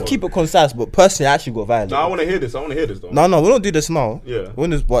 tomorrow. I'll keep it concise. But personally, I actually got violated. No, I want to hear this. though. No, we don't do this now. Yeah.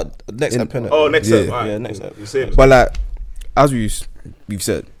 When is what next In- episode? Oh, next Yeah. up. Alright, Yeah, cool. next up. You say this. But like, as we've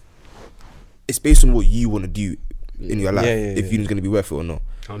said, it's based on what you want to do in your life. Yeah, If yeah. uni's gonna be worth it or not.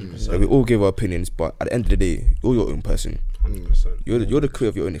 100%. Like, we all give our opinions, but at the end of the day, you're your own person. 100%. You're the creator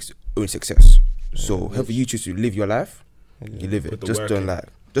of your own success. So however you choose to live your life, you live Put it. the Just work don't in. like.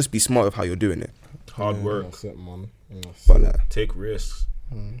 Just be smart with how you're doing it. Hard work. That's it, man. That's But it. like, Take risks.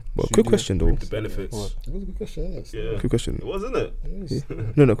 but quick question though. The benefits. It was a good question. Isn't it? Yeah. Quick question. It was, isn't it?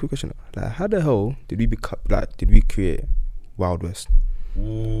 Yeah. No, quick question. Like, how the hell did we create Wild West?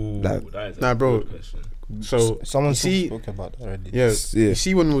 Ooh, Like- that is a Nah, bro. good question. So, Someone you see, spoke about that already. yeah, Yeah. you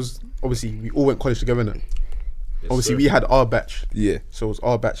see when was, obviously, we all went college together, innit? Yes, Obviously, sir. we had our batch. Yeah. So it was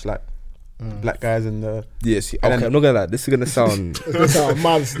our batch, like, black guys and the... Yes. And Okay, then- I'm not gonna lie. This is gonna sound. It's a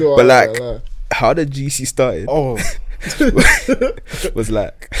man still. But like, how the GC started Oh, was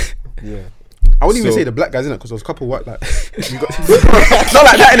like. yeah. I wouldn't even So- say the black guys, innit? Because there was a couple white, like... you got, not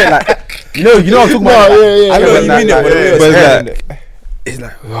like that, innit? Like, you know what I'm talking about. yeah. I know what you mean. Like, It, but yeah. it was But hair, like- innit? it's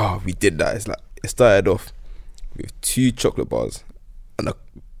like, oh, we did that. It's like, it started off with 2 chocolate bars and a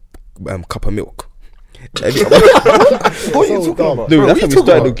cup of milk. What are you talking about? No, that's how we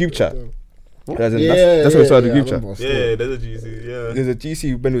started the group chat. That's how we started the group chat. Yeah, there's a GC. Yeah. There's a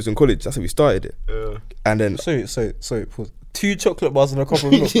GC when we was in college. That's how we started it. Yeah. And then Sorry, pause. 2 chocolate bars and a cup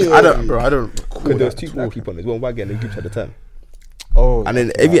of milk. I don't. because there was 2 black people on it. One white guy in the group chat at the time. Oh, And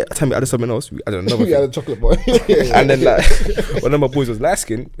then every time we added something else, we added another We had a thing. chocolate boy. And then like one of my boys was light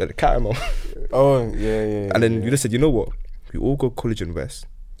skinned, we had a caramel. oh, yeah. And then you just said, you know what? We all go college in West.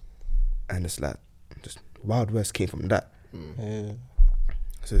 And it's like, just Wild West came from that. Yeah.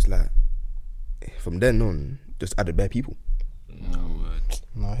 So it's like, from then on, just added bare people.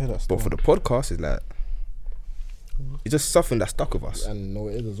 No, I hear that But stuff. for the podcast, it's like, it's just something that stuck with us. And no,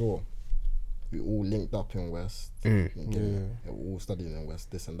 it is as well. We all linked up in West. Mm. We're all studying in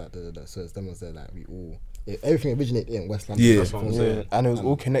West, this and that. So it's them was there, like, we all. Everything originated in West London. Yeah. That's what I'm saying. And it was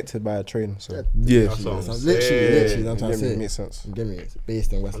all connected by a train, so Yeah. That's what I'm Literally, saying. that's what I'm saying. makes sense. You get me? It's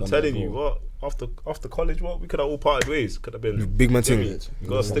based in West I'm London. telling as you, well. what after college, what we could have all parted ways. Could have been Big man Get thing. me? You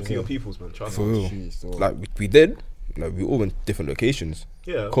gotta stick to your peoples, man. Trust For me. real. Jeez, so- Like, we did. Like, we all went different locations.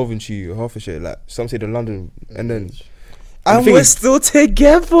 Yeah. Coventry, Hertfordshire, like, some say in London. And then... And thing we're is- still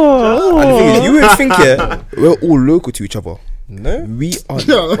together. And the thing is, you would think, yeah, we're all local to each other. No. We are...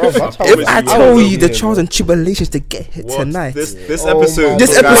 Promise If I you, tell will you the be. trials and tribulations to get here What? tonight... This Oh episode. my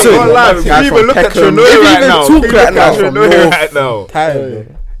This God. episode- Can't lie, we Guy even from look at Peckham. Trenoy We right even now. talk We right look at now. Trenoy right now.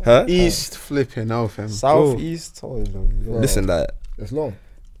 Tired. Huh? East flipping now, fam. Southeast. Oh, Listen, like... It's long.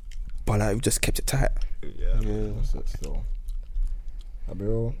 But like, we just kept it tight. Yeah. That's it still. I don't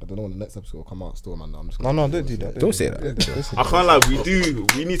know when the next episode will come out still, man. I'm just No, don't do that. Don't say that. I can't lie,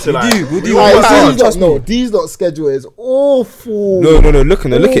 we need to like. we do. all work hard. These lot schedule is awful. No. Look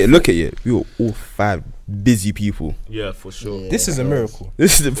at it. We were all 5 busy people. Yeah, for sure. This is a miracle.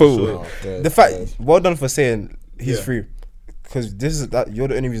 This is the problem. Sure. The fact, well done for saying he's Yeah. free. Because this is that you're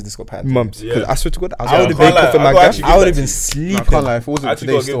the only reason this got patterned. Mums. Yeah. Because I swear to God, I Yeah, would have I been can't coughing lie, my I gas. actually- I would have been I sleeping. can't lie. If it wasn't Actually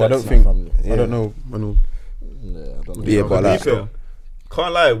today, gotta still, give I that don't to think. my family. I don't know. When we'll, Yeah, I don't know. Yeah, but like, Deep here.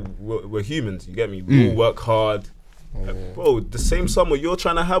 Can't lie, we're humans. You get me? We all work hard. Bro, the same summer you're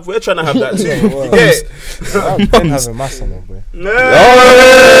trying to have, we're trying to have that too. You get it? I've been having my summer, boy.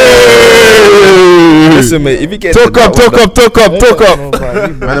 Listen, mate, if you get Talk up.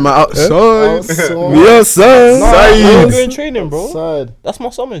 man, am I outside? outside. I'm going training, bro. Side. That's my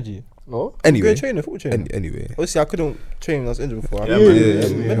summer, G. No? Anyway, Going training, football training. anyway, Obviously, I couldn't train when I was injured before. Yeah, I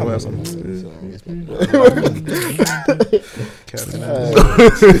man. been having my summer.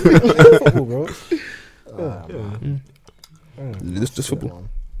 Football, bro. just football.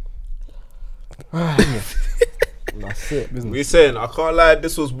 That's it. We saying, I can't lie,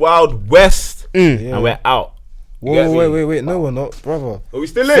 this was Wild West, and we're out. You get me? Wait. No, we're not, brother. Are we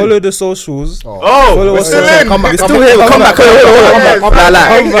still in? Follow the socials. Oh, Follow we're us still on- in. come back, We're still here. Come back.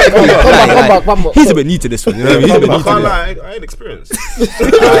 Come back. He's a bit new to this one. You know what I mean? He's a bit I new to can't this. lie, I ain't experienced.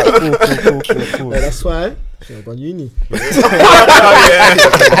 Cool. Yeah, that's fine. Should have gone uni.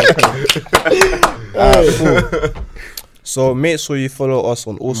 So make sure you follow us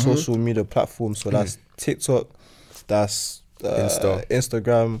on all social media platforms. So that's TikTok, that's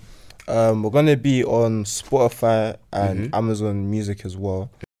Instagram. We're gonna be on Spotify and Amazon Music as well.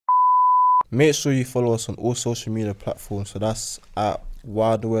 Make sure you follow us on all social media platforms. So that's at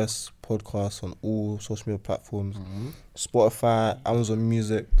Wild West Podcast on all social media platforms. Spotify, Amazon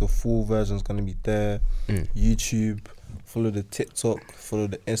Music, the full version is gonna be there. YouTube. Follow the TikTok, follow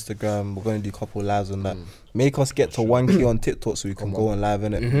the Instagram. We're gonna do a couple lives on that. Make us get to 1K on TikTok so we can go on live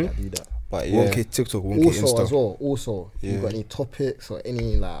in it. I do that. But yeah, 1K TikTok, 1K Also Insta. as well. Also, if Yeah. you got any topics or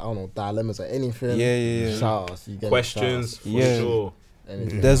any like I don't know dilemmas or anything. Yeah. Shout us. You get me? Questions, Shout for Yeah. sure. us.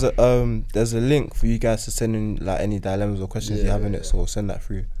 Anything. there's a link for you guys to send in like any dilemmas or questions you have in it. So send that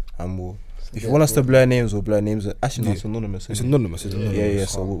through, and we'll. If you want us to blur names, we'll blur names. Actually, no, it's anonymous. It's isn't it? anonymous. It's anonymous. Yeah.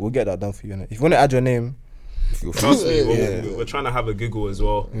 So we'll get that done for you. Innit? If you want to add your name, Trust me, Yeah. we're trying to have a giggle as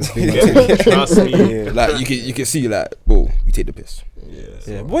well. Yeah. Trust me. yeah, Like you can see, like, bro, we take the piss.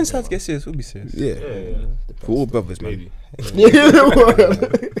 yeah. But once it starts to get serious, we'll be serious. Yeah, Yeah. for all brothers, man. Maybe.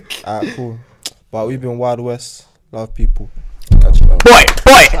 Alright, cool. But we've been Wild West. Love people. Boy.